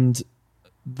 And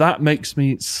that makes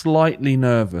me slightly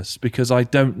nervous, because I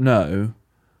don't know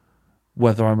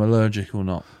whether I'm allergic or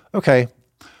not. Okay.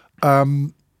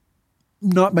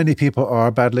 Not many people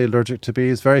are badly allergic to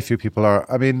bees. Very few people are.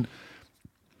 I mean,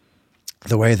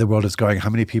 the way the world is going, how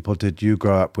many people did you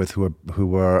grow up with who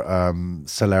were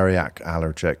celeriac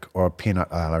allergic or peanut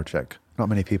allergic? Not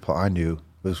many people I knew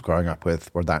was growing up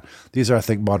with were that. These are, I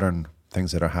think, modern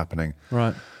things that are happening.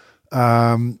 Right.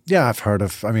 Yeah, I've heard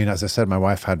of, I mean, as I said, my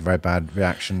wife had very bad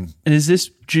reaction. And is this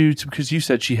due to, because you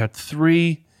said she had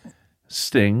 3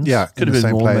 stings. Yeah. Could have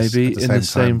been more maybe in the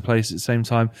same place at the same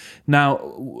time.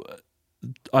 Now,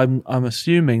 I'm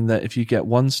assuming that if you get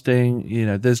 1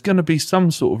 sting, there's going to be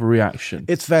some sort of a reaction.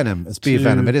 It's venom. It's bee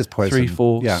venom. It is poison. 3,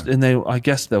 4, yeah. And I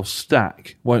guess they'll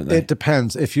stack, won't they? It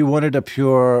depends. If you wanted a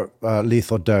pure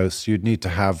lethal dose, you'd need to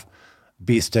have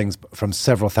bee stings from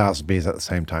several thousand bees at the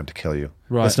same time to kill you.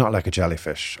 Right. It's not like a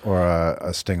jellyfish or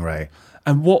a stingray.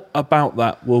 And what about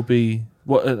that will be?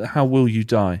 How will you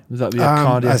die? Is that the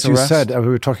cardiac as you arrest? said, we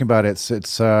were talking about it's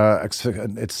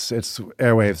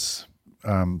airwaves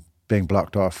being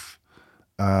blocked off.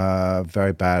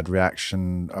 Very bad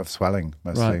reaction of swelling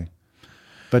mostly. Right.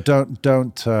 But don't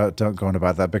go on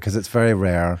about that because it's very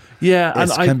rare. Yeah,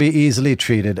 it can be easily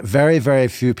treated. Very, very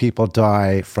few people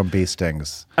die from bee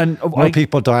stings. And more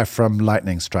people die from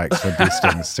lightning strikes than bee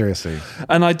stings. Seriously.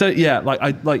 And I don't. Yeah,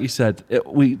 like you said,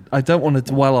 I don't want to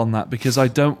dwell on that because I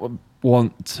don't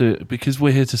want to. Because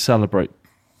we're here to celebrate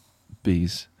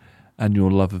bees and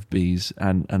your love of bees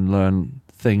and learn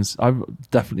things. I've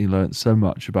definitely learned so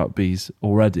much about bees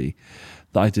already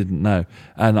that I didn't know.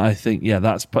 And I think,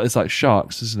 it's like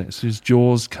sharks, isn't it? So his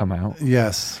jaws come out.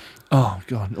 Yes. Oh,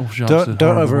 God. All sharks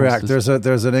don't overreact. Monsters.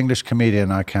 There's an English comedian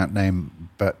I can't name,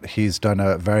 but he's done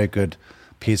a very good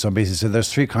piece on bees. So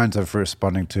there's 3 kinds of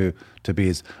responding to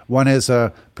bees. One is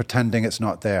pretending it's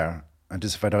not there. And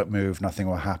just if I don't move, nothing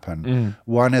will happen.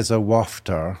 One is a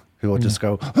wafter who will just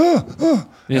go,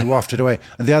 and waft it away.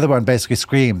 And the other one basically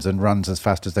screams and runs as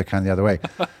fast as they can the other way.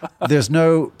 There's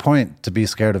no point to be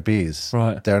scared of bees.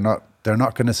 Right. They're not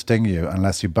going to sting you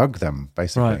unless you bug them,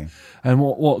 basically. Right. And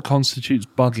what constitutes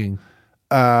bugging?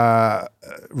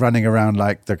 Running around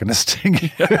like they're going to sting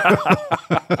you.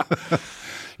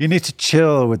 You need to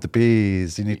chill with the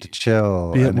bees. You need to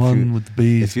chill. Be at one with the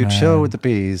bees. If you chill with the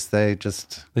bees, they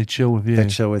chill with you. They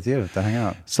chill with you. They hang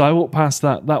out. So I walked past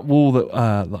that wall that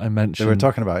I mentioned. They were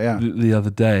talking about, yeah, the other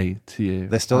day to you.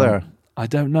 They're still there. I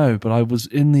don't know, but I was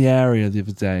in the area the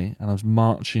other day and I was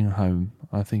marching home.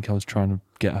 I think I was trying to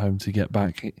get home to get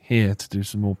back here to do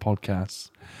some more podcasts.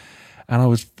 And I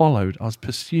was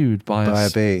pursued by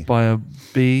a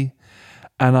bee.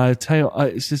 And I tell you,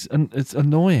 it's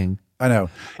annoying. I know.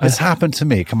 It's happened to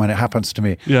me. Come on, it happens to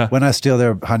me. Yeah. When I steal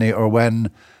their honey or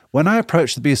when I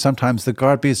approach the bees, sometimes the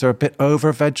guard bees are a bit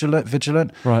over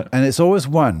vigilant. Right. And it's always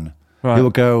one. Right. Who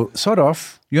will go, sod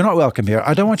off. You're not welcome here.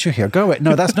 I don't want you here. Go away.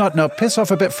 No, that's not. No, piss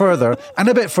off a bit further and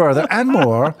a bit further and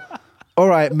more. All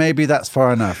right, maybe that's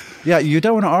far enough. Yeah, you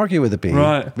don't want to argue with a bee.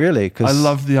 Right. Really. I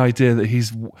love the idea that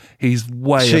he's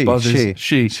way above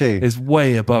she is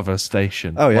way above her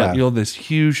station. Oh, yeah. Like you're this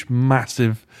huge,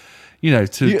 massive... you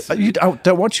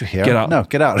don't want you here. Get out. No,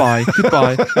 get out. Bye.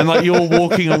 Goodbye. And like you're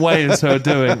walking away as her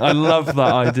doing. I love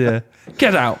that idea.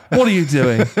 Get out. What are you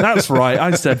doing? That's right. I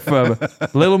said further. A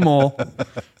little more.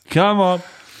 Come on.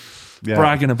 Yeah.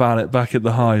 Bragging about it back at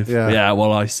the hive. Yeah,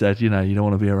 well, I said, you don't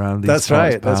want to be around these That's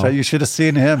types, right. That's right. You should have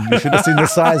seen him. You should have seen the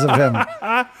size of him.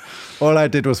 All I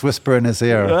did was whisper in his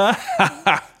ear.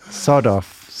 Sod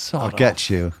off. I'll get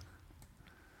you.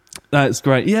 That's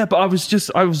great. Yeah, but I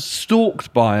was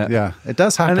stalked by it. Yeah, it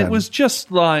does happen. And it was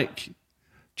just a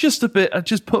bit, it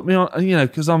just put me on,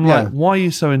 because I'm like, why are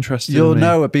you so interested in me? You'll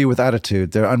know a bee with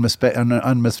attitude. They're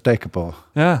unmistakable.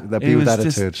 Yeah. They're bee with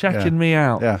attitude. Just checking me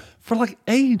out for like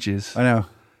ages. I know.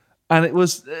 And it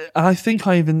was, I think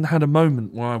I even had a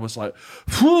moment where I was like,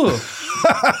 whew,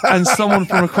 and someone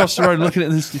from across the road looking at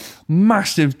this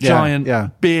massive, giant,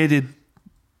 bearded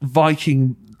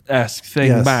Viking-esque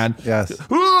thing, man. Yes.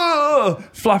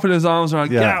 Flapping his arms around,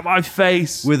 get out my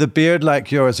face. With a beard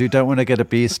like yours, you don't want to get a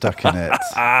bee stuck in it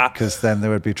because then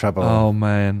there would be trouble. Oh,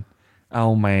 man.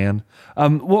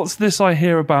 What's this I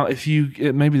hear about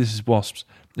maybe this is wasps.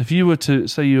 If you were to,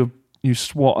 say you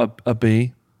swat a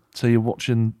bee, so you're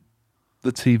watching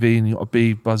the TV and you've got a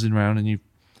bee buzzing around and you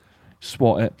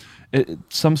swat it,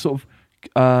 some sort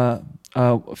of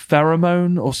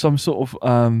pheromone or some sort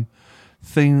of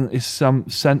thing is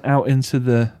sent out into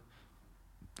the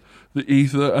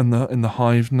ether and the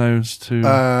hive knows to...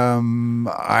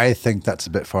 I think that's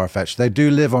a bit far-fetched. They do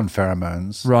live on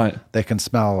pheromones. Right. They can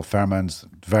smell pheromones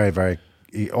very, very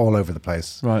all over the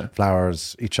place. Right.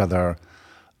 Flowers, each other.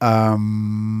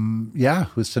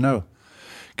 Who's to know?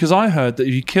 Because I heard that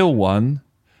if you kill one,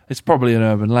 it's probably an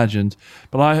urban legend,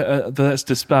 but let's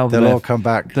dispel the myth. They'll all come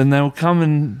back. Then they'll come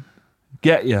and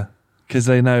get you. because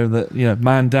they know that,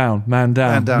 man down,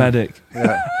 medic.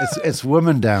 Yeah, it's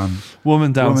woman down.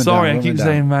 Woman down. Sorry, I keep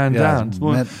saying man Yeah,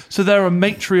 down. So they're a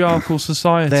matriarchal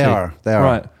society. They are.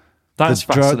 Right. That's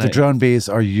fascinating. The drone bees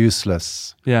are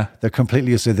useless. Yeah. They're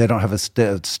completely useless. They don't have a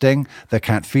sting. They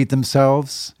can't feed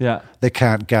themselves. Yeah. They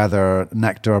can't gather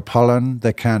nectar or pollen.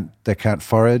 They can't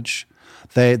forage.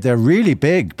 They're really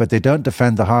big, but they don't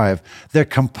defend the hive. They're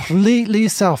completely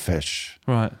selfish.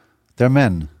 Right. They're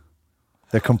men.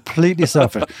 They're completely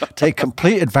selfish. Take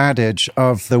complete advantage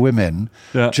of the women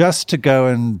just to go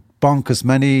and bonk as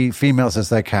many females as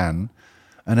they can.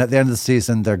 And at the end of the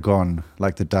season, they're gone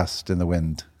like the dust in the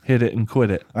wind. Hit it and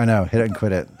quit it. I know, hit it and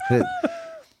quit it.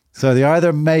 So they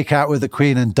either make out with the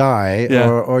queen and die,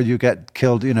 or you get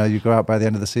killed, you go out by the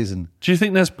end of the season. Do you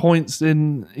think there's points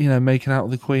in, making out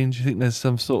with the queen? Do you think there's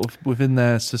some sort of, within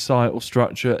their societal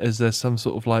structure, is there some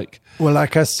sort of Well,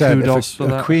 like I said, if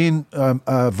a queen,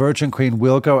 a virgin queen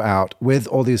will go out with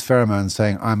all these pheromones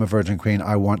saying, I'm a virgin queen,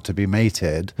 I want to be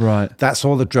mated. Right. That's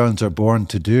all the drones are born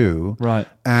to do. Right.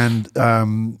 And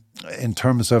in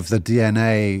terms of the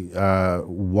DNA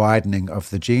widening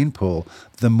of the gene pool,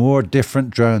 the more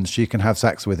different drones she can have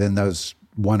sex with in those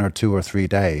 1 or 2 or 3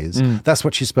 days, that's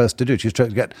what she's supposed to do. She's trying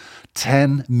to get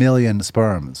 10 million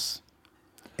sperms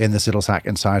in this little sac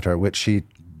inside her, which she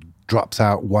drops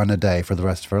out 1 a day for the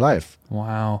rest of her life.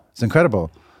 Wow. It's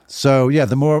incredible. So, yeah,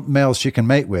 the more males she can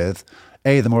mate with,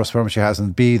 A, the more sperm she has,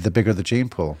 and B, the bigger the gene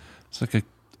pool. It's like a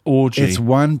orgy. It's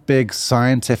one big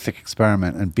scientific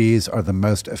experiment, and bees are the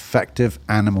most effective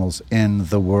animals in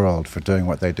the world for doing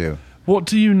what they do. What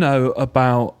do you know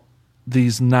about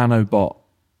these nanobot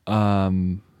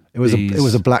It was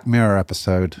bees? a Black Mirror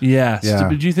episode. Yes. Yeah.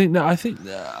 Do you think that? I think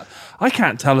I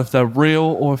can't tell if they're real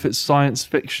or if it's science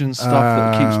fiction stuff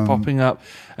that keeps popping up.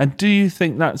 And do you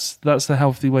think that's the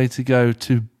healthy way to go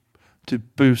to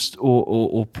boost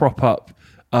or prop up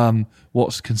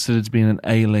what's considered to be an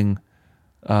ailing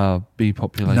bee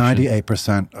population?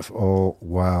 98% of all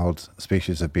wild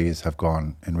species of bees have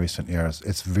gone in recent years.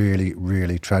 It's really,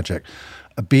 really tragic.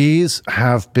 Bees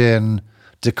have been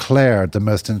declared the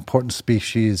most important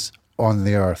species on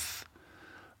the earth.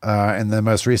 In the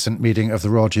most recent meeting of the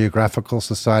Royal Geographical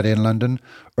Society in London,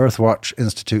 Earthwatch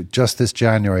Institute just this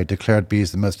January declared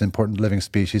bees the most important living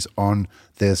species on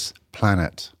this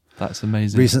planet. That's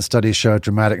amazing. Recent studies show a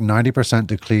dramatic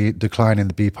 90% decline in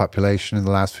the bee population in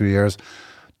the last few years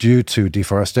due to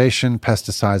deforestation,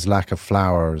 pesticides, lack of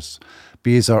flowers.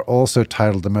 Bees are also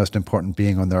titled the most important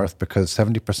being on the earth because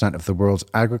 70% of the world's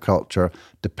agriculture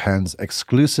depends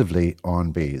exclusively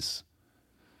on bees.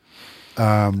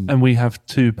 And we have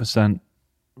 2%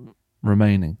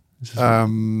 remaining.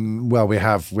 Well, we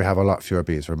have a lot fewer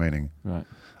bees remaining. Right.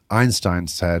 Einstein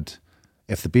said,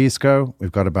 if the bees go,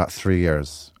 we've got about 3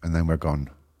 years, and then we're gone.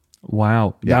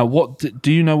 Wow. Yeah. Now, what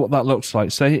do you know what that looks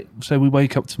like? Say we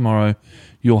wake up tomorrow,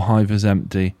 your hive is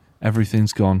empty,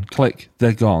 everything's gone. Click,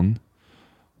 they're gone.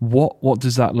 What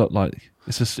does that look like?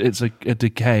 It's a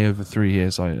decay over 3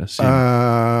 years, I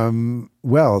assume.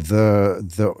 Well,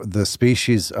 the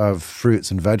species of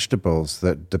fruits and vegetables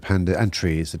that depended, and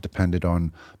trees that depended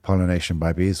on pollination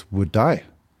by bees would die.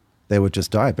 They would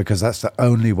just die because that's the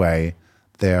only way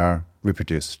they are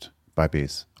reproduced by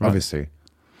bees, obviously.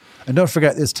 And don't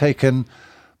forget, it's taken,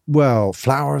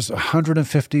 flowers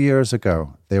 150 years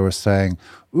ago. They were saying,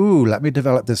 ooh, let me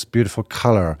develop this beautiful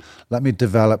color. Let me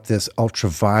develop this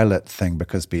ultraviolet thing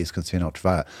because bees can see in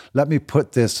ultraviolet. Let me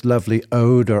put this lovely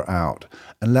odor out.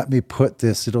 And let me put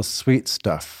this little sweet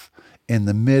stuff in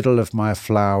the middle of my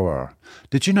flower.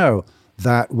 Did you know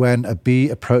that when a bee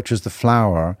approaches the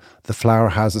flower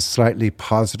has a slightly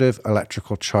positive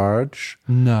electrical charge?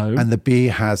 No. And the bee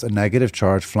has a negative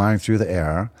charge flying through the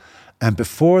air. And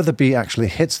before the bee actually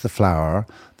hits the flower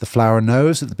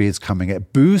knows that the bee is coming.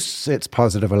 It boosts its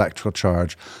positive electrical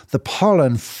charge. The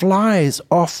pollen flies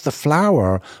off the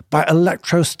flower by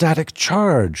electrostatic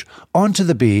charge onto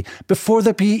the bee before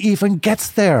the bee even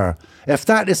gets there. If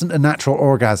that isn't a natural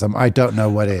orgasm, I don't know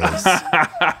what is.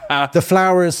 The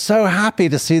flower is so happy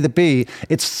to see the bee,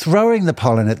 it's throwing the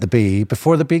pollen at the bee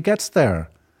before the bee gets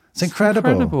there. It's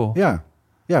incredible. Yeah,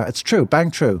 it's true. Bang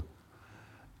true.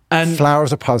 And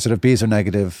flowers are positive, bees are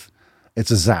negative. It's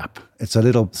a zap. It's a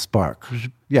little spark.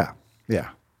 Yeah.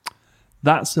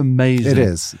 That's amazing. It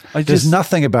is. There's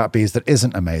nothing about bees that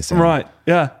isn't amazing. Right,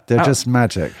 yeah. They're just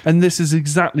magic. And this is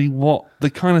exactly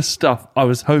the kind of stuff I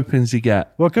was hoping to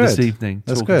get this evening.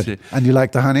 That's good. And you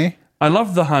like the honey? I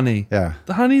love the honey. Yeah.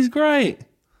 The honey's great.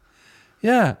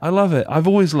 Yeah, I love it. I've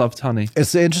always loved honey.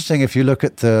 It's interesting if you look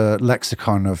at the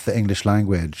lexicon of the English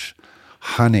language,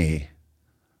 honey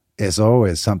is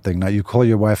always something. Now, you call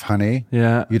your wife honey.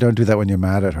 Yeah. You don't do that when you're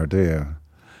mad at her, do you?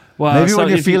 Well, maybe so when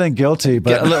you're feeling guilty, but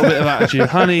get a little bit of attitude.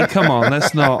 Honey, come on,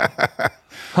 let's not.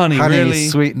 Honey, really?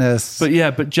 Sweetness.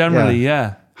 But generally,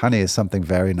 yeah. Honey is something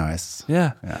very nice.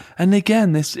 Yeah. And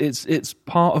again, it's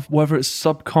part of whether it's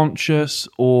subconscious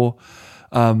or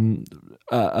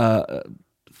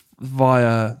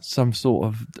via some sort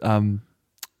of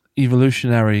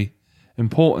evolutionary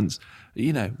importance.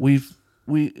 You know,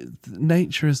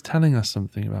 nature is telling us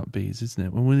something about bees, isn't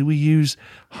it? When we use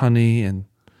honey and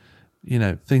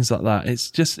things like that,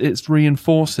 it's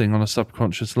reinforcing on a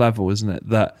subconscious level, isn't it,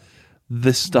 that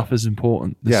this stuff is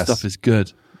important. This stuff is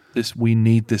good. We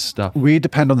need this stuff. We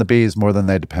depend on the bees more than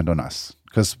they depend on us,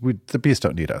 because the bees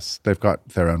don't need us. They've got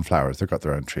their own flowers. They've got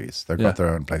their own trees. They've got their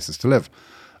own places to live.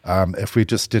 If we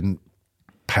just didn't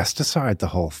pesticide the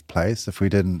whole place, if we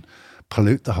didn't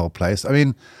pollute the whole place. I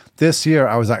mean, this year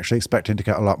I was actually expecting to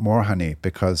get a lot more honey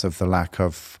because of the lack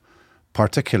of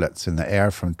particulates in the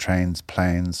air from trains,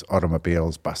 planes,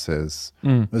 automobiles, buses.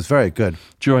 It was very good.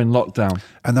 During lockdown.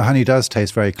 And the honey does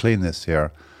taste very clean this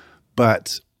year.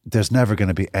 But there's never going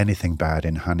to be anything bad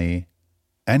in honey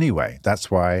anyway.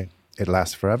 That's why it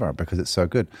lasts forever, because it's so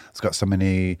good. It's got so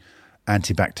many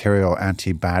antibacterial,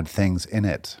 anti-bad things in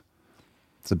it.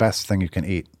 It's the best thing you can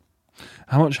eat.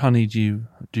 How much honey do you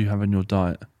have in your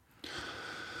diet?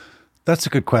 That's a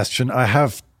good question. I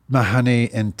have my honey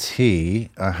in tea.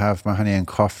 I have my honey in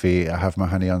coffee. I have my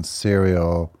honey on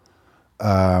cereal.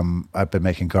 I've been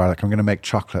making garlic. I'm going to make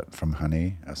chocolate from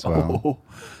honey as well.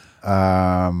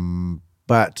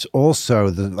 But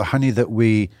also the honey that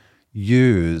we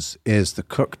use is the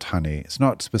cooked honey. It's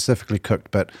not specifically cooked,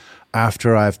 but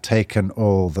after I've taken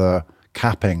all the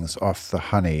cappings off the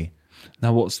honey.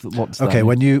 Now what's that? Okay,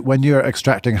 when you're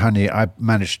extracting honey, I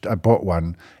bought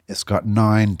one. It's got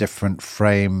 9 different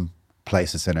frame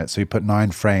places in it. So you put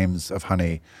 9 frames of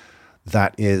honey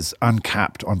that is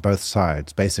uncapped on both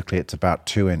sides. Basically, it's about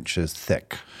 2 inches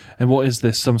thick. And what is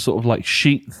this? Some sort of like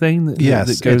sheet thing?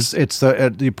 Yes, that goes... it's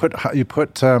you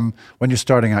put when you're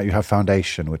starting out, you have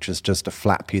foundation, which is just a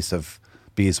flat piece of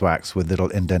beeswax with little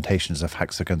indentations of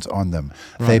hexagons on them.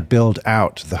 Right. They build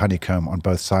out the honeycomb on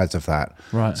both sides of that.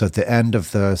 Right. So at the end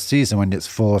of the season, when it's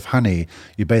full of honey,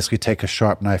 you basically take a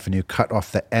sharp knife and you cut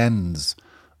off the ends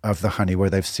of the honey where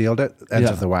they've sealed it, ends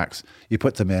of the wax. You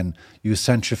put them in, you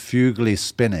centrifugally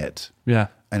spin it,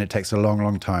 and it takes a long,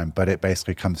 long time, but it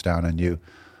basically comes down and you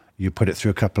put it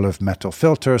through a couple of metal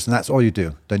filters, and that's all you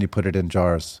do. Then you put it in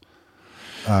jars.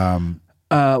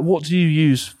 What do you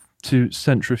use to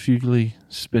centrifugally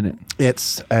spin it?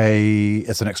 It's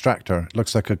an extractor. It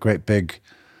looks like a great big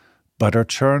butter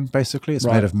churn, basically. It's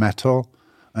made of metal,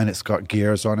 and it's got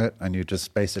gears on it, and you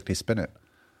just basically spin it.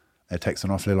 It takes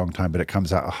an awfully long time, but it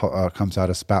comes out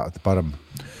a spout at the bottom.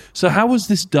 So how was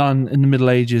this done in the Middle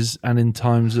Ages and in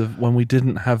times of when we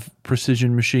didn't have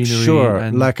precision machinery? Sure,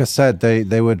 like I said,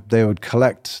 they would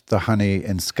collect the honey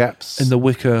in skeps in the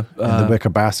wicker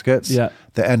baskets. Yeah.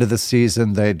 The end of the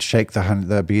season, they'd shake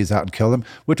the bees out and kill them,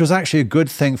 which was actually a good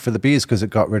thing for the bees because it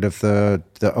got rid of the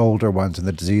older ones and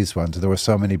the diseased ones. There were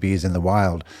so many bees in the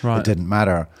wild, it didn't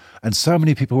matter. And so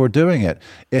many people were doing it.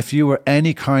 If you were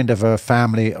any kind of a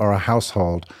family or a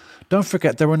household, don't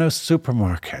forget there were no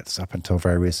supermarkets up until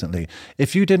very recently.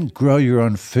 If you didn't grow your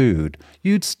own food,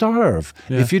 you'd starve.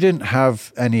 Yeah. If you didn't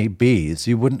have any bees,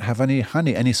 you wouldn't have any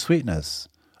honey, any sweetness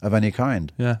of any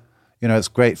kind. Yeah. It's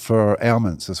great for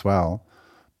ailments as well.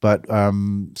 But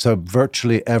so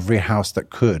virtually every house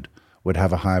that would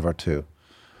have a hive or two.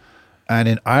 And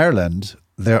in Ireland,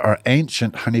 there are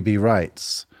ancient honeybee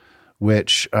rites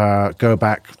which go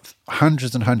back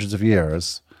hundreds and hundreds of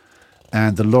years.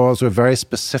 And the laws were very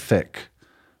specific,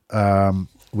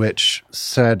 which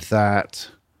said that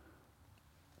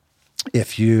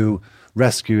if you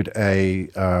rescued a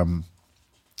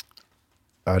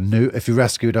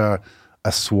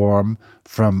swarm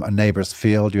from a neighbor's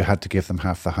field, you had to give them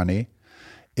half the honey.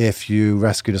 If you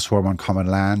rescued a swarm on common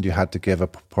land, you had to give a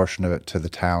proportion of it to the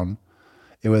town.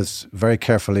 It was very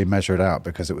carefully measured out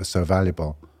because it was so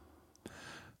valuable.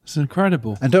 It's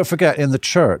incredible. And don't forget, in the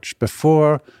church,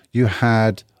 before you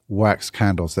had wax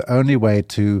candles, the only way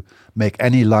to make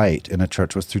any light in a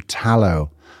church was through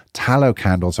tallow. Tallow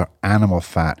candles are animal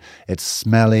fat. It's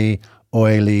smelly,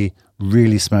 oily,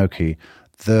 really smoky.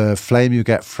 The flame you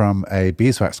get from a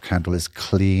beeswax candle is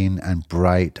clean and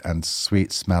bright and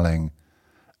sweet smelling.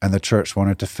 And the church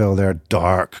wanted to fill their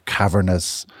dark,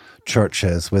 cavernous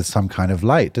churches with some kind of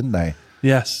light, didn't they?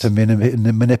 Yes. To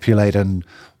manipulate and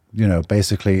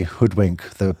basically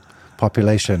hoodwink the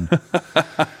population.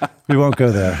 We won't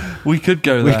go there. We could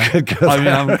go there. We could go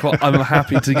there. I mean, I'm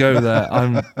happy to go there.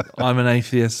 I'm an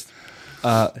atheist.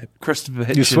 Christopher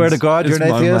Hitchens. You swear to God you're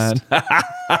an atheist?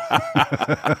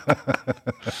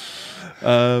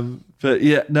 But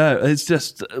yeah, no, it's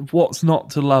just what's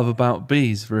not to love about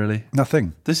bees, really?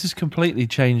 Nothing. This has completely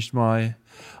changed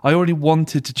I already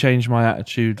wanted to change my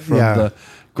attitude from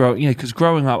because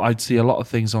growing up, I'd see a lot of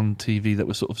things on TV that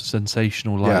were sort of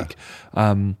sensational, like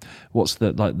I'd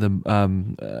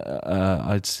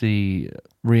see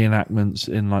reenactments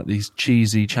in like these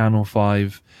cheesy Channel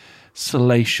 5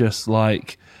 salacious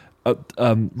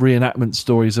reenactment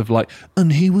stories of like,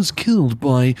 and he was killed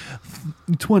by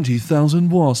 20,000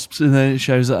 wasps, and then it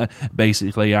shows that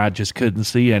basically I just couldn't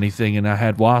see anything and I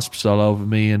had wasps all over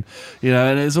me, and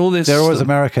and it's all this. They're always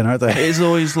American, aren't they? It's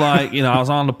always like I was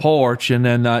on the porch, and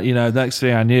then next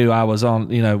thing I knew I was on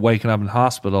waking up in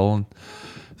hospital, and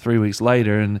 3 weeks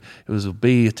later, and it was a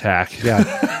bee attack. Yeah,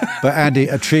 but Andy,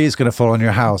 a tree is going to fall on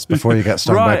your house before you get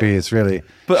stung by bees. Really,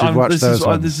 but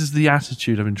this is the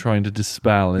attitude I've been trying to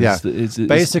dispel.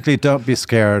 Basically, don't be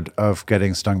scared of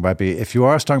getting stung by a bee. If you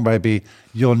are stung by a bee,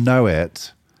 you'll know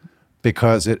it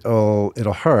because it'll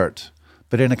hurt,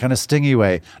 but in a kind of stingy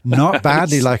way, not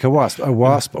badly like a wasp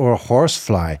or a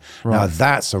horsefly. Right. Now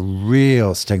that's a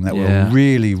real sting that will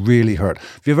really, really hurt.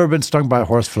 If you've ever been stung by a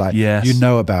horsefly, you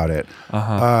know about it.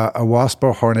 A wasp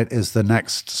or hornet is the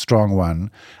next strong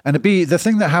one. And a bee, the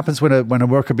thing that happens when a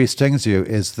worker bee stings you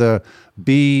is the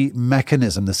bee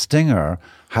mechanism, the stinger,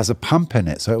 has a pump in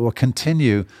it, so it will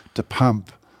continue to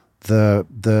pump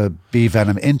the bee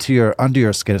venom under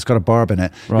your skin. It's got a barb in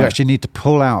it. Right. You actually need to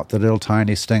pull out the little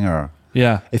tiny stinger.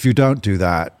 Yeah. If you don't do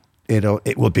that,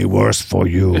 it will be worse for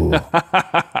you.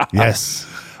 Yes.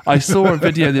 I saw a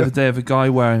video the other day of a guy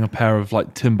wearing a pair of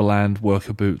like Timberland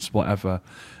worker boots, whatever,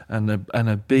 and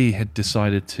a bee had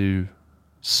decided to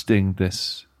sting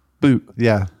this boot.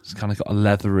 Yeah. It's kind of got a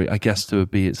leathery, I guess to a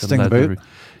bee it's sting a leathery. Boot?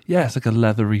 Yeah, it's like a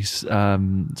leathery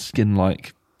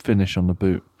skin-like finish on the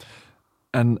boot.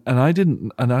 And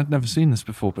I'd never seen this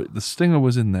before, but the stinger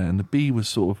was in there and the bee was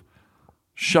sort of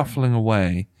shuffling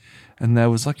away. And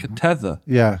there was like a tether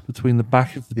between the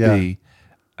back of the bee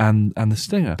and the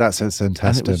stinger. That's its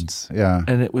intestines,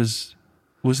 And it was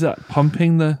that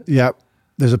pumping the... Yeah,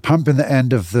 there's a pump in the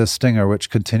end of the stinger which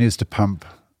continues to pump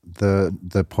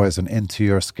the poison into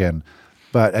your skin.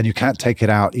 And you can't take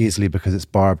it out easily because it's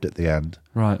barbed at the end.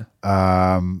 Right.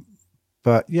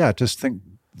 But yeah, just think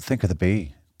of the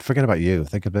bee. Forget about you,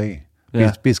 think of the bee.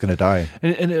 Yeah. Bee's going to die.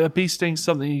 And a bee sting's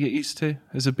something you get used to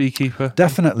as a beekeeper?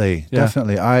 Definitely. Just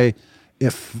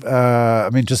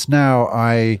now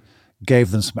I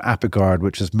gave them some Apigard,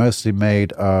 which is mostly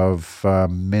made of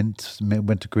mint,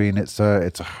 wintergreen. It's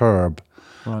a herb.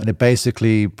 Right. And it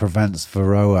basically prevents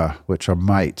varroa, which are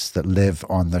mites that live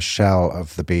on the shell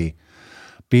of the bee.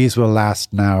 Bees will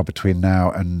last between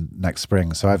now and next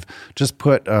spring. So I've just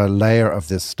put a layer of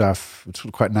this stuff, which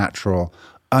is quite natural,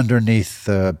 underneath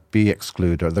the bee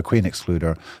excluder, the queen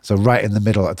excluder. So right in the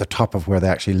middle, at the top of where they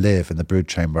actually live in the brood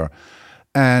chamber.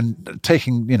 And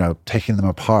taking them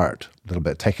apart a little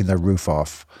bit, taking their roof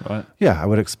off. Right. Yeah, I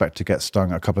would expect to get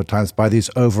stung a couple of times by these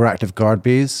overactive guard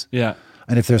bees. Yeah.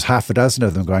 And if there's half a dozen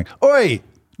of them going, oi,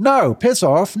 no, piss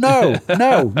off, no,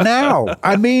 now.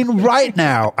 I mean right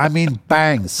now. I mean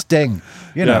bang, sting.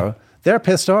 You know, they're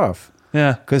pissed off.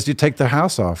 Yeah. Because you take their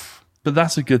house off. But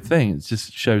that's a good thing. It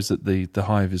just shows that the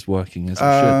hive is working as it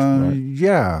should. Right?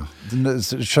 Yeah,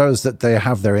 it shows that they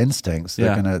have their instincts.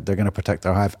 They're gonna protect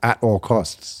their hive at all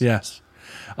costs. Yes.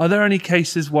 Are there any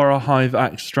cases where a hive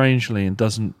acts strangely and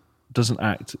doesn't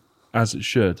act as it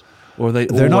should, or are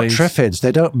they're not triffids?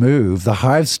 They don't move. The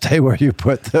hives stay where you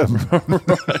put them.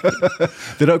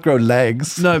 They don't grow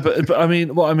legs. No, but I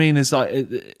mean, what I mean is like,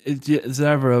 is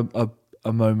there ever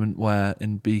a moment where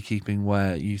in beekeeping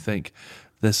where you think,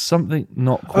 there's something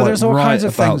not quite there's all right kinds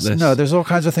of about things. this. No, there's all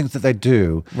kinds of things that they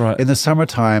do. Right. In the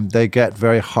summertime, they get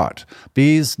very hot.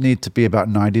 Bees need to be about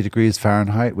 90 degrees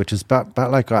Fahrenheit, which is about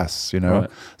like us, Right.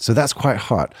 So that's quite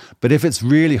hot. But if it's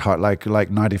really hot, like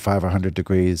 95 or 100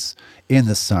 degrees in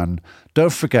the sun,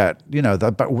 don't forget,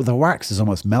 the wax is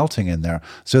almost melting in there.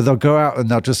 So they'll go out and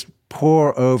they'll just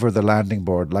pour over the landing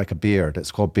board like a beard.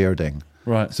 It's called bearding.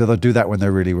 Right. So they'll do that when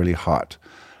they're really, really hot.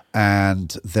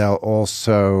 And they'll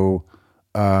also...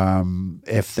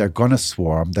 if they're going to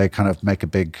swarm, they kind of make a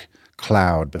big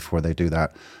cloud before they do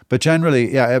that. But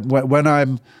generally, when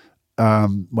I'm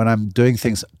doing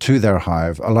things to their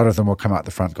hive, a lot of them will come out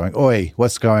the front going, "Oi,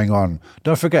 what's going on?"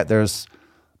 Don't forget, there's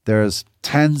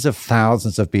tens of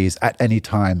thousands of bees at any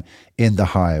time in the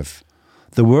hive.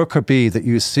 The worker bee that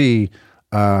you see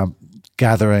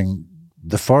gathering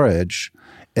the forage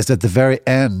is at the very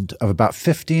end of about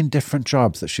 15 different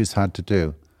jobs that she's had to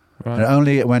do. Right. And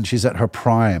only when she's at her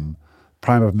prime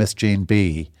of Miss Jean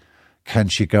Bee, can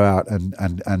she go out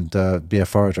and be a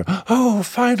forager. Oh,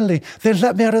 finally, they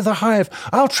let me out of the hive.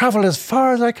 I'll travel as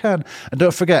far as I can. And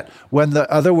don't forget, when the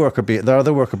other worker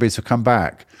bees who come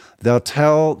back, they'll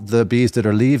tell the bees that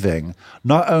are leaving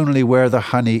not only where the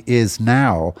honey is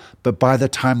now, but by the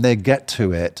time they get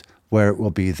to it, where it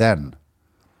will be then,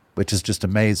 which is just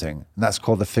amazing. And that's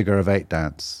called the figure of 8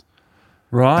 dance.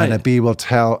 Right. And a bee will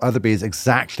tell other bees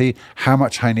exactly how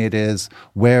much honey it is,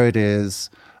 where it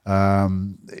is, how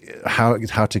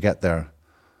to get there.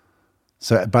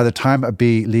 So by the time a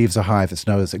bee leaves a hive, it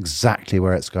knows exactly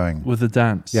where it's going. With the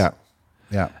dance? Yeah.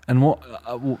 Yeah. And what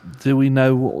do we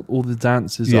know what all the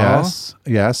dances are?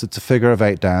 Yes, it's a figure of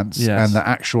 8 dance. Yes. And the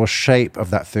actual shape of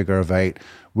that figure of 8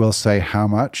 will say how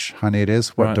much honey it is,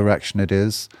 what direction it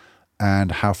is,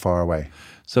 and how far away.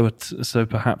 So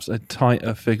perhaps a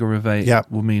tighter figure of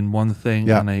 8 will mean one thing,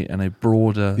 and a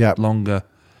broader, longer.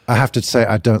 I have to say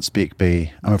I don't speak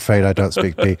bee. I'm afraid I don't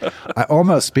speak bee. I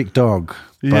almost speak dog,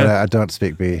 but I don't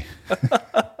speak bee.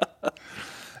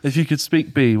 If you could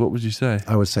speak bee, what would you say?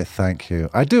 I would say thank you.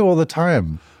 I do all the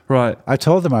time. Right. I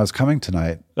told them I was coming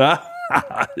tonight.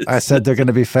 I said they're going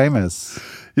to be famous.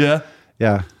 Yeah?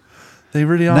 Yeah. They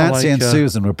really are. Nancy and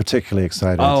Susan were particularly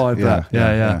excited. Oh, I bet.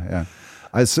 Yeah.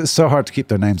 It's so hard to keep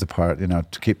their names apart,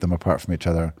 to keep them apart from each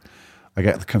other. I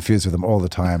get confused with them all the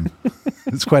time.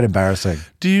 It's quite embarrassing.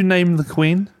 Do you name the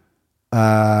queen?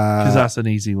 Because that's an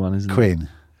easy one, isn't Queen. it?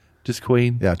 Just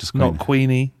queen? Yeah, just queen. Not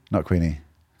Queenie? Not Queenie.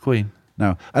 Queen.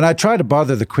 No. And I try to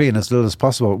bother the queen as little as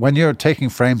possible. When you're taking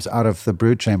frames out of the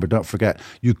brood chamber, don't forget,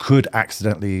 you could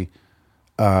accidentally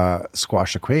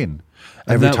squash a queen.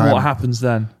 And then what happens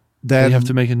then? Then you have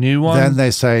to make a new one? Then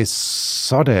they say,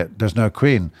 sod it, there's no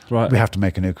queen. Right. We have to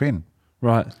make a new queen.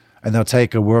 Right. And they'll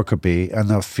take a worker bee and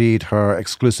they'll feed her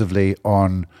exclusively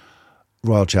on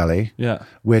royal jelly,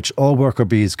 which all worker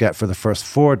bees get for the first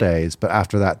 4 days, but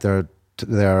after that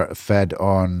they're fed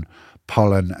on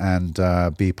pollen and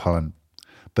bee pollen.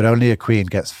 But only a queen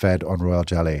gets fed on royal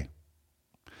jelly.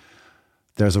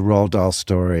 There's a Roald Dahl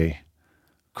story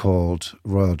called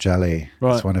Royal Jelly.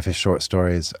 Right. It's one of his short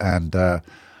stories. And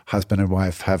husband and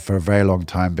wife have for a very long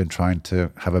time been trying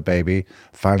to have a baby.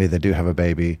 Finally, they do have a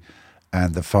baby.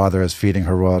 And the father is feeding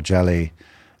her royal jelly.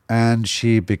 And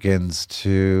she begins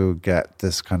to get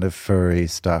this kind of furry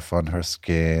stuff on her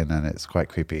skin. And it's quite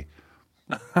creepy.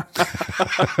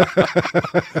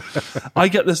 I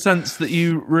get the sense that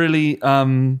you really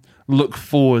look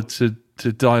forward to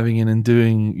diving in and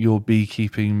doing your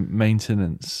beekeeping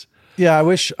maintenance. Yeah, I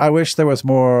wish there was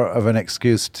more of an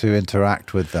excuse to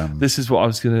interact with them. This is what I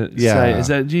was going to say. Is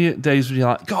there days when you're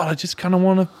like, God, I just kind of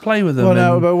want to play with them? Well,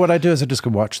 no, but what I do is I just go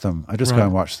watch them. I just go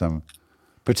and watch them,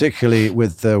 particularly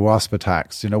with the wasp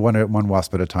attacks. One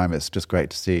wasp at a time. It's just great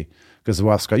to see. Because the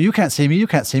wasps go, you can't see me, you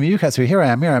can't see me, you can't see me. Here I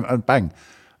am, and bang.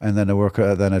 And then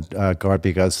a guard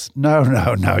bee goes, no,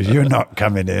 you're not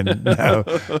coming in. No,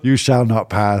 you shall not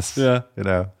pass. Yeah.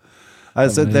 I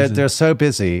said they're so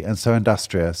busy and so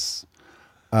industrious.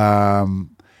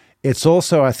 It's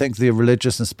also, I think, the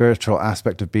religious and spiritual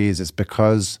aspect of bees is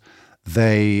because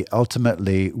they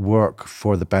ultimately work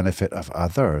for the benefit of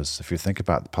others. If you think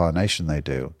about the pollination they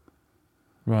do.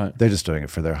 Right. They're just doing it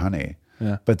for their honey.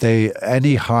 Yeah. But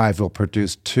any hive will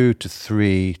produce 2 to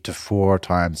 3 to 4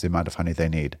 times the amount of honey they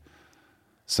need.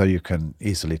 So you can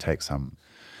easily take some.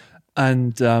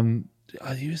 And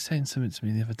you were saying something to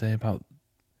me the other day about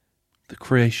the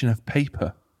creation of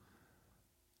paper.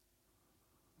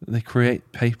 They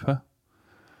create paper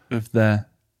with their...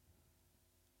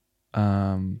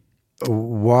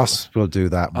 Wasps will do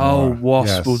that more. Oh,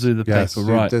 wasps will do the paper,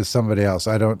 right. There's somebody else.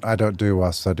 I don't do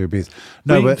wasps, I do bees.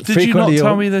 No, but did you not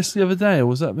tell me this the other day, or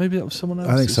was that someone else?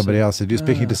 I think somebody else did. You're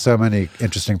speaking to so many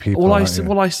interesting people. I said,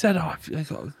 I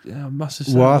must have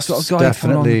said, wasps I've got a guy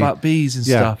coming on about bees and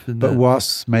stuff. But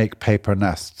wasps make paper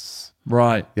nests.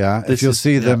 Right. Yeah. If you'll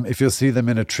see them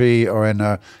in a tree or in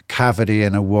a cavity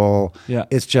in a wall,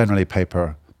 it's generally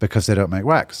paper because they don't make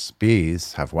wax.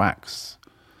 Bees have wax.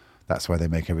 That's why they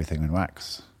make everything in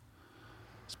wax.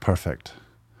 It's perfect.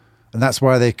 And that's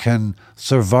why they can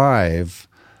survive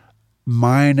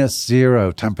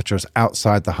 -0 temperatures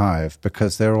outside the hive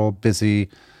because they're all busy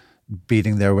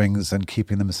beating their wings and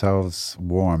keeping themselves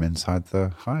warm inside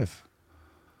the hive.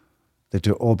 They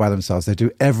do it all by themselves. They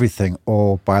do everything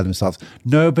all by themselves.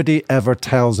 Nobody ever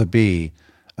tells a bee,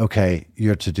 okay,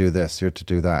 you're to do this, you're to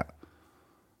do that.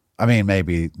 I mean,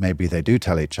 maybe they do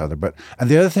tell each other, and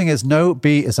the other thing is, no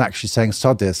bee is actually saying,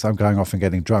 "Sod this, I'm going off and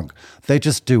getting drunk." They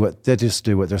just do what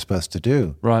they're supposed to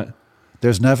do. Right.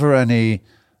 There's never any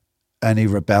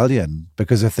rebellion,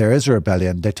 because if there is a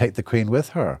rebellion, they take the queen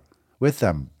with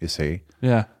them, you see.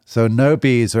 Yeah. So no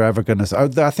bees are ever going to...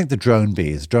 I think the drone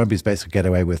bees basically get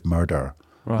away with murder,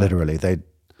 literally. They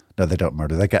don't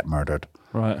murder, they get murdered.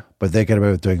 Right. But they get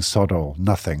away with doing sod all,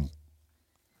 nothing,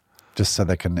 just so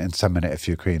they can inseminate a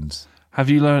few queens. Have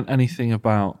you learned anything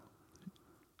about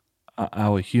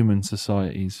our human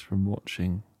societies from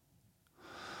watching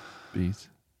bees?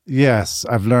 Yes,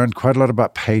 I've learned quite a lot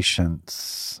about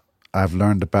patience. I've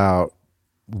learned about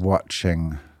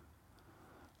watching.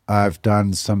 I've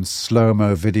done some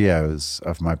slow-mo videos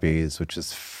of my bees, which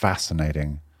is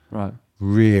fascinating. Right.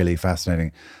 Really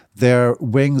fascinating. Their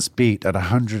wings beat at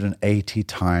 180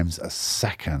 times a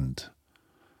second,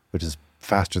 which is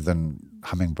faster than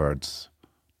hummingbirds.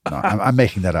 No, I'm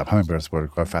making that up. Hummingbirds will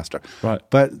go faster. Right.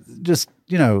 But just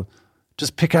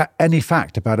pick out any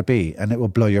fact about a bee and it will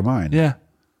blow your mind. Yeah.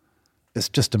 It's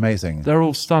just amazing. They're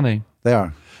all stunning. They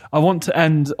are. I want to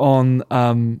end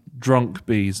on drunk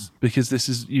bees,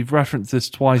 because you've referenced this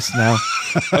twice now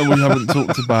and we haven't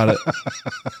talked about it.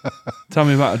 Tell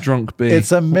me about a drunk bee.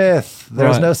 It's a myth.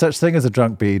 There's no such thing as a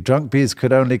drunk bee. Drunk bees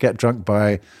could only get drunk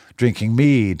by drinking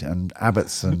mead, and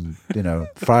abbots and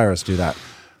friars do that.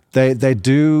 They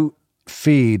do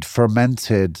feed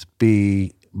fermented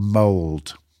bee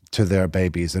mold to their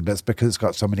babies, and that's because it's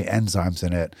got so many enzymes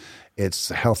in it. It's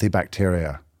healthy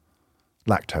bacteria,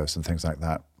 lactose and things like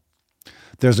that.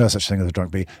 There's no such thing as a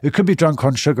drunk bee. It could be drunk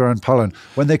on sugar and pollen.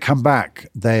 When they come back,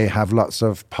 they have lots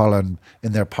of pollen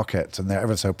in their pockets and they're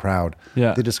ever so proud.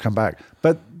 Yeah. They just come back.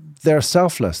 But they're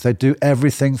selfless. They do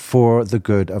everything for the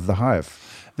good of the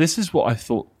hive. This is what I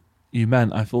thought you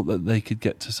meant. I thought that they could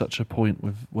get to such a point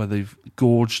where they've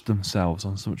gorged themselves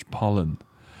on so much pollen.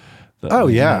 That I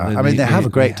mean, they have a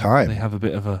great time. They have a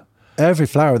bit of a... Every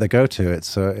flower they go to,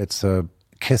 it's a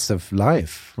kiss of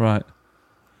life. Right.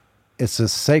 It's a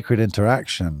sacred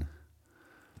interaction.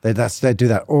 They do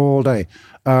that all day.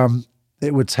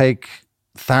 It would take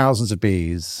thousands of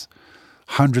bees,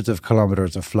 hundreds of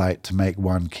kilometers of flight to make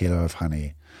 1 kilo of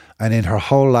honey. And in her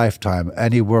whole lifetime,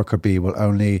 any worker bee will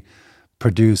only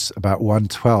produce about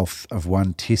 1/12 of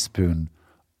 1 teaspoon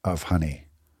of honey.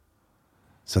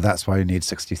 So that's why you need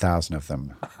 60,000 of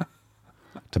them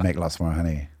to make lots more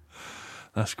honey.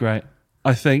 That's great.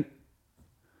 I think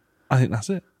that's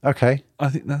it. Okay. I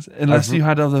think that's it. Unless you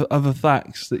had other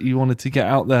facts that you wanted to get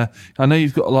out there. I know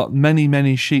you've got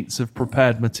many sheets of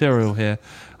prepared material here,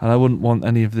 and I wouldn't want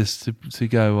any of this to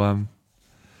go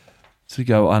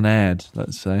unaired,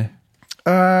 let's say.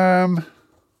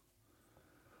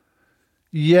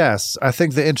 Yes, I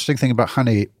think the interesting thing about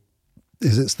honey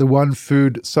is it's the one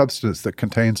food substance that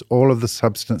contains all of the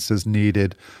substances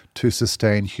needed to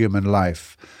sustain human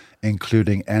life,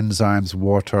 including enzymes,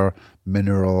 water,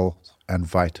 minerals, and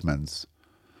vitamins.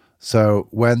 So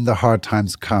when the hard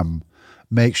times come,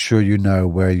 make sure you know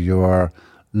where your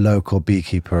local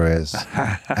beekeeper is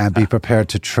and be prepared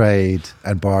to trade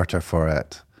and barter for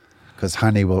it, because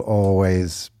honey will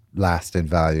always last in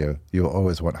value. You will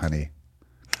always want honey.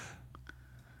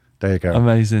 There you go.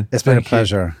 Amazing. It's been a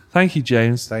pleasure. Thank you,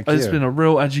 James. Thank you. It's been a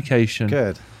real education.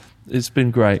 Good. It's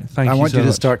been great. Thank you so much. I want you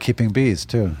to start keeping bees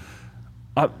too.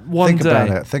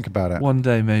 Think about it. One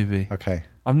day, maybe. Okay.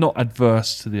 I'm not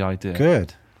adverse to the idea.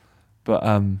 Good. But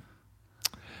do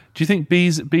you think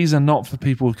bees are not for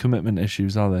people with commitment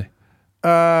issues, are they?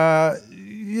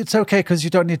 It's okay, because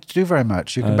you don't need to do very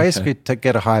much. You can basically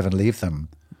get a hive and leave them.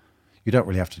 You don't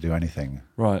really have to do anything.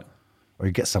 Right. Or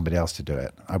you get somebody else to do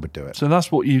it. I would do it. So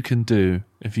that's what you can do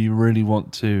if you really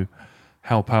want to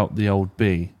help out the old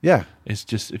bee. Yeah. It's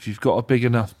just, if you've got a big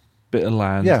enough bit of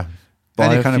land,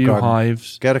 buy a few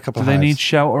hives. Get a couple of hives. Do they need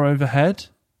shelter overhead?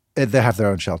 They have their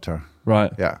own shelter.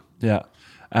 Right. Yeah. Yeah.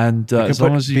 And you can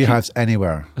put beehives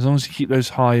anywhere. As long as you keep those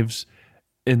hives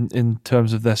in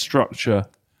terms of their structure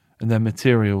and their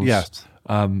materials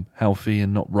healthy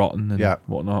and not rotten and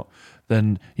whatnot,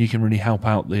 then you can really help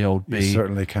out the old bee. You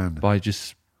certainly can. By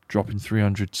just dropping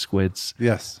 300 squids.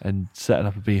 Yes. And setting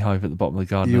up a beehive at the bottom of the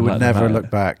garden. You would never look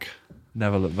back.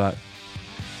 Never look back.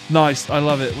 Nice. I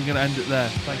love it. We're going to end it there.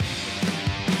 Thank you.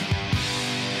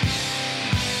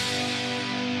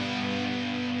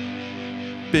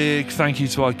 Big thank you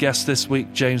to our guest this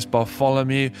week, James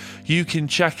Bartholomew. You can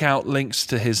check out links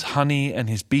to his honey and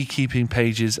his beekeeping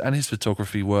pages and his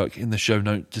photography work in the show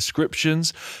note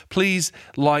descriptions. Please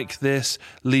like this,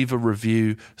 leave a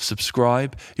review,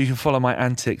 subscribe. You can follow my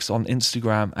antics on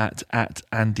Instagram at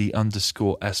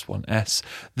Andy_S1S.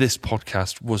 This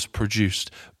podcast was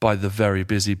produced by the very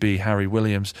busy bee, Harry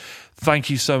Williams. Thank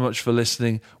you so much for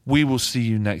listening. We will see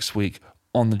you next week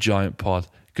on the Giant Pod.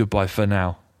 Goodbye for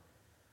now.